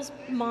people's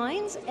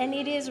minds, and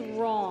it is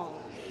wrong.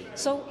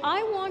 So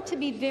I want to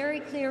be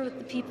very clear with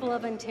the people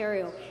of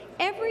Ontario.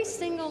 Every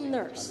single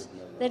nurse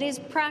that is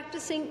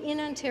practicing in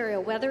Ontario,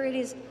 whether it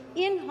is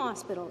in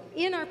hospital,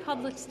 in our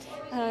public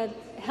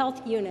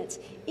health units,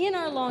 in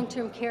our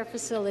long-term care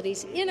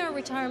facilities, in our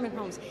retirement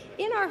homes,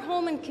 in our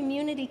home and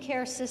community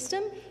care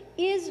system,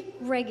 is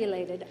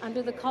regulated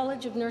under the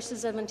College of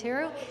Nurses of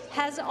Ontario,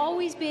 has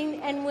always been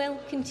and will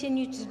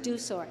continue to do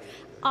so.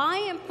 I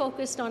am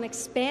focused on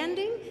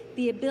expanding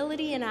the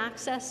ability and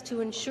access to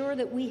ensure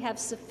that we have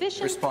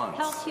sufficient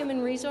health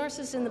human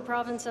resources in the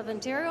province of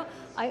Ontario.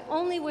 I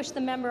only wish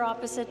the member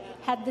opposite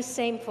had the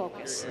same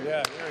focus.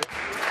 Yeah.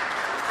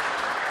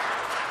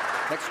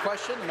 Next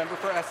question, the member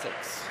for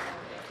Essex.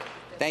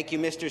 Thank you,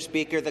 Mr.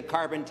 Speaker. The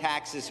carbon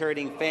tax is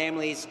hurting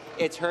families,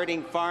 it's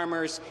hurting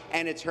farmers,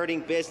 and it's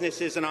hurting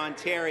businesses in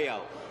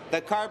Ontario.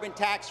 The carbon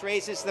tax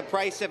raises the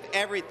price of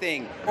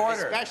everything,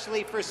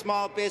 especially for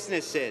small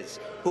businesses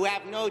who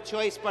have no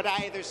choice but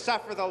either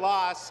suffer the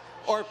loss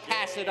or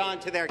pass it on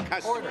to their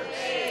customers.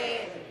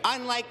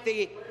 Unlike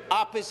the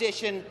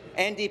opposition,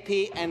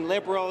 NDP and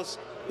Liberals,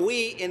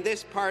 we in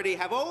this party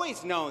have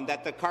always known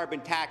that the carbon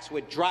tax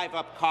would drive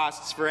up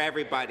costs for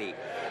everybody.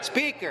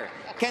 Speaker,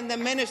 can the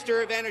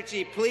Minister of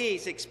Energy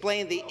please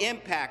explain the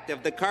impact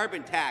of the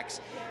carbon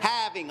tax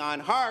having on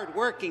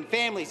hard-working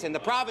families in the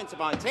province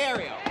of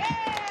Ontario?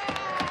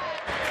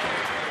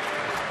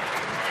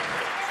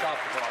 Stop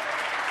the clock.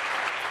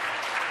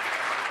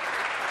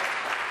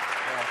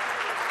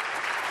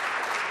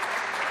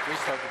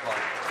 Restart the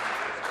clock.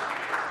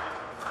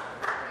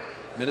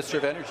 Minister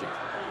of Energy.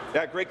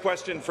 Yeah, great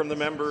question from the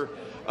member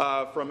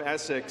from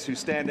Essex who's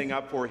standing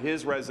up for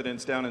his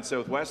residents down in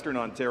southwestern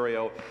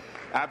Ontario.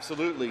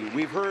 Absolutely.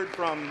 We've heard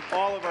from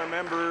all of our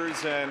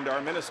members and our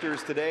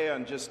ministers today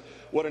on just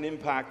what an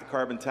impact the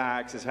carbon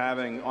tax is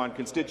having on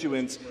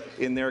constituents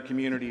in their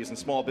communities and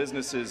small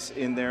businesses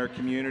in their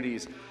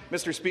communities.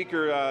 Mr.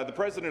 Speaker, the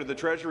President of the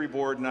Treasury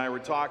Board and I were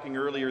talking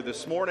earlier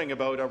this morning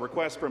about a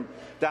request from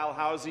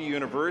Dalhousie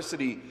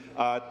University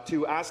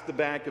to ask the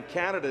Bank of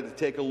Canada to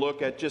take a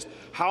look at just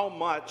how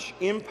much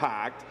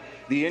impact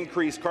the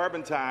increased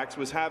carbon tax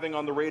was having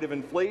on the rate of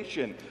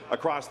inflation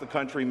across the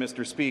country,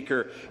 Mr.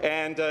 Speaker.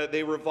 And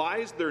they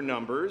revised their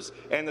numbers,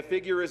 and the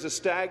figure is a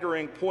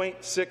staggering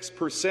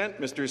 0.6%,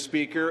 Mr.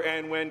 Speaker.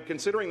 And when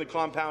considering the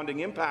compounding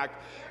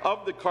impact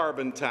of the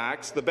carbon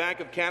tax, the Bank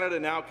of Canada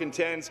now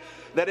contends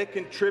that it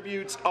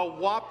contributes a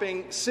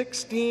whopping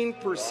 16%,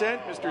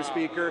 Mr.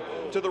 Speaker,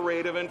 to the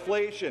rate of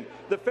inflation.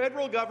 The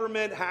federal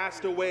government has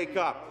to wake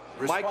up.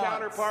 My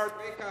counterpart,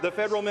 the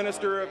federal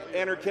minister of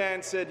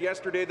Enercan, said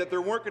yesterday that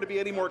there weren't going to be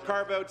any more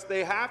carve-outs.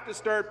 They have to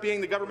start being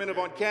the government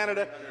of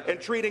Canada and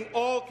treating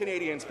all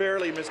Canadians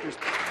fairly, Mr.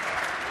 Speaker.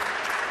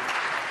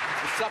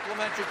 The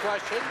supplementary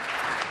question.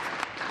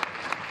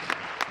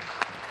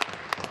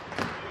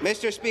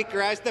 Mr.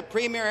 Speaker, as the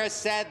Premier has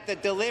said, the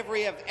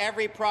delivery of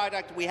every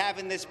product we have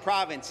in this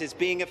province is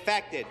being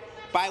affected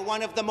by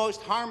one of the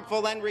most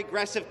harmful and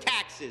regressive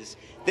taxes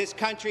this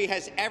country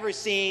has ever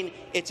seen.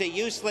 It's a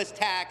useless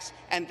tax,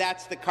 and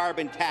that's the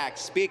carbon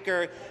tax.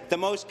 Speaker, the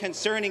most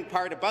concerning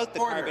part about the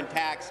carbon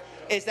tax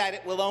is that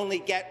it will only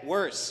get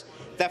worse.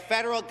 The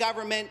federal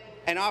government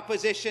and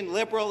opposition,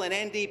 Liberal and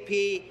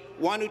NDP,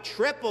 want to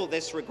triple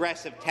this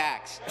regressive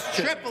tax,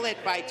 triple it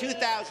by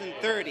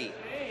 2030.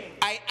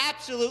 I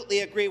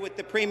absolutely agree with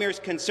the Premier's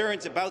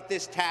concerns about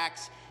this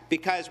tax,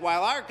 because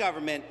while our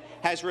government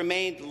has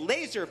remained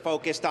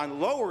laser-focused on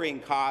lowering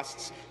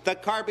costs, the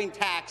carbon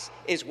tax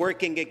is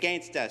working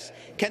against us.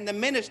 Can the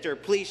minister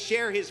please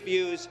share his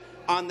views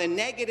on the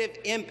negative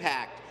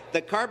impact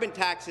the carbon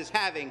tax is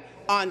having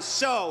on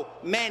so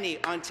many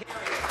Ontarians?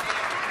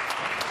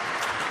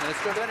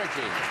 Minister of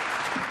Energy.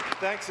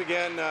 Thanks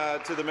again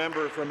to the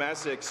member from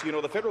Essex. You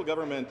know, the federal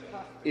government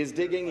is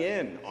digging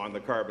in on the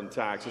carbon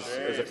tax,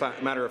 as a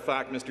matter of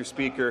fact, Mr.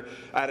 Speaker,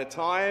 at a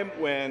time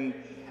when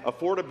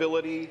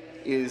affordability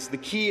is the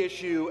key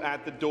issue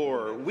at the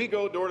door. We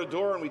go door to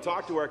door and we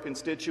talk to our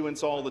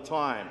constituents all the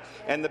time.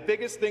 And the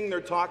biggest thing they're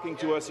talking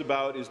to us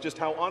about is just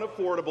how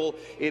unaffordable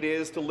it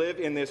is to live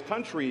in this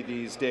country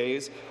these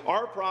days.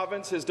 Our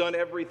province has done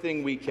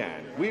everything we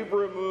can. We've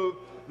removed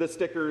the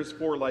stickers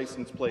for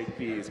license plate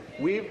fees.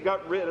 We've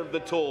got rid of the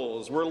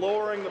tolls. We're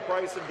lowering the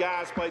price of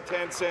gas by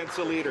 10 cents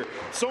a litre.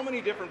 So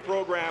many different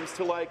programs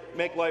to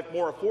make life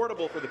more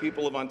affordable for the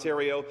people of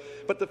Ontario,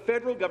 but the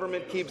federal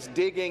government keeps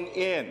digging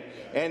in.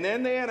 And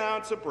then they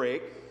announce a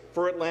break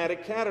for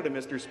Atlantic Canada,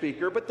 Mr.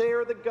 Speaker, but they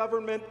are the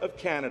government of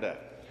Canada.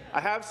 I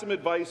have some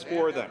advice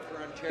for them.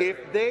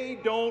 If they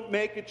don't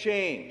make a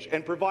change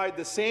and provide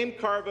the same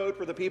carve-out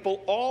for the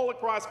people all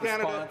across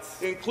Canada,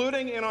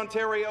 including in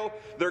Ontario,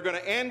 they're going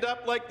to end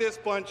up like this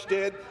bunch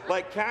did,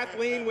 like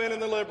Kathleen Wynne and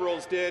the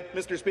Liberals did,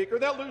 Mr. Speaker.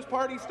 They'll lose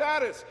party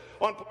status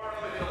on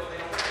Parliament Hill.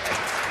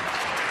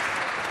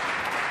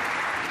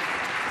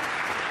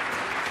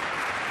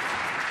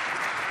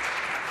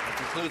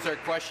 concludes our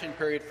question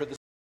period for this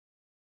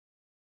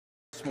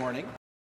morning.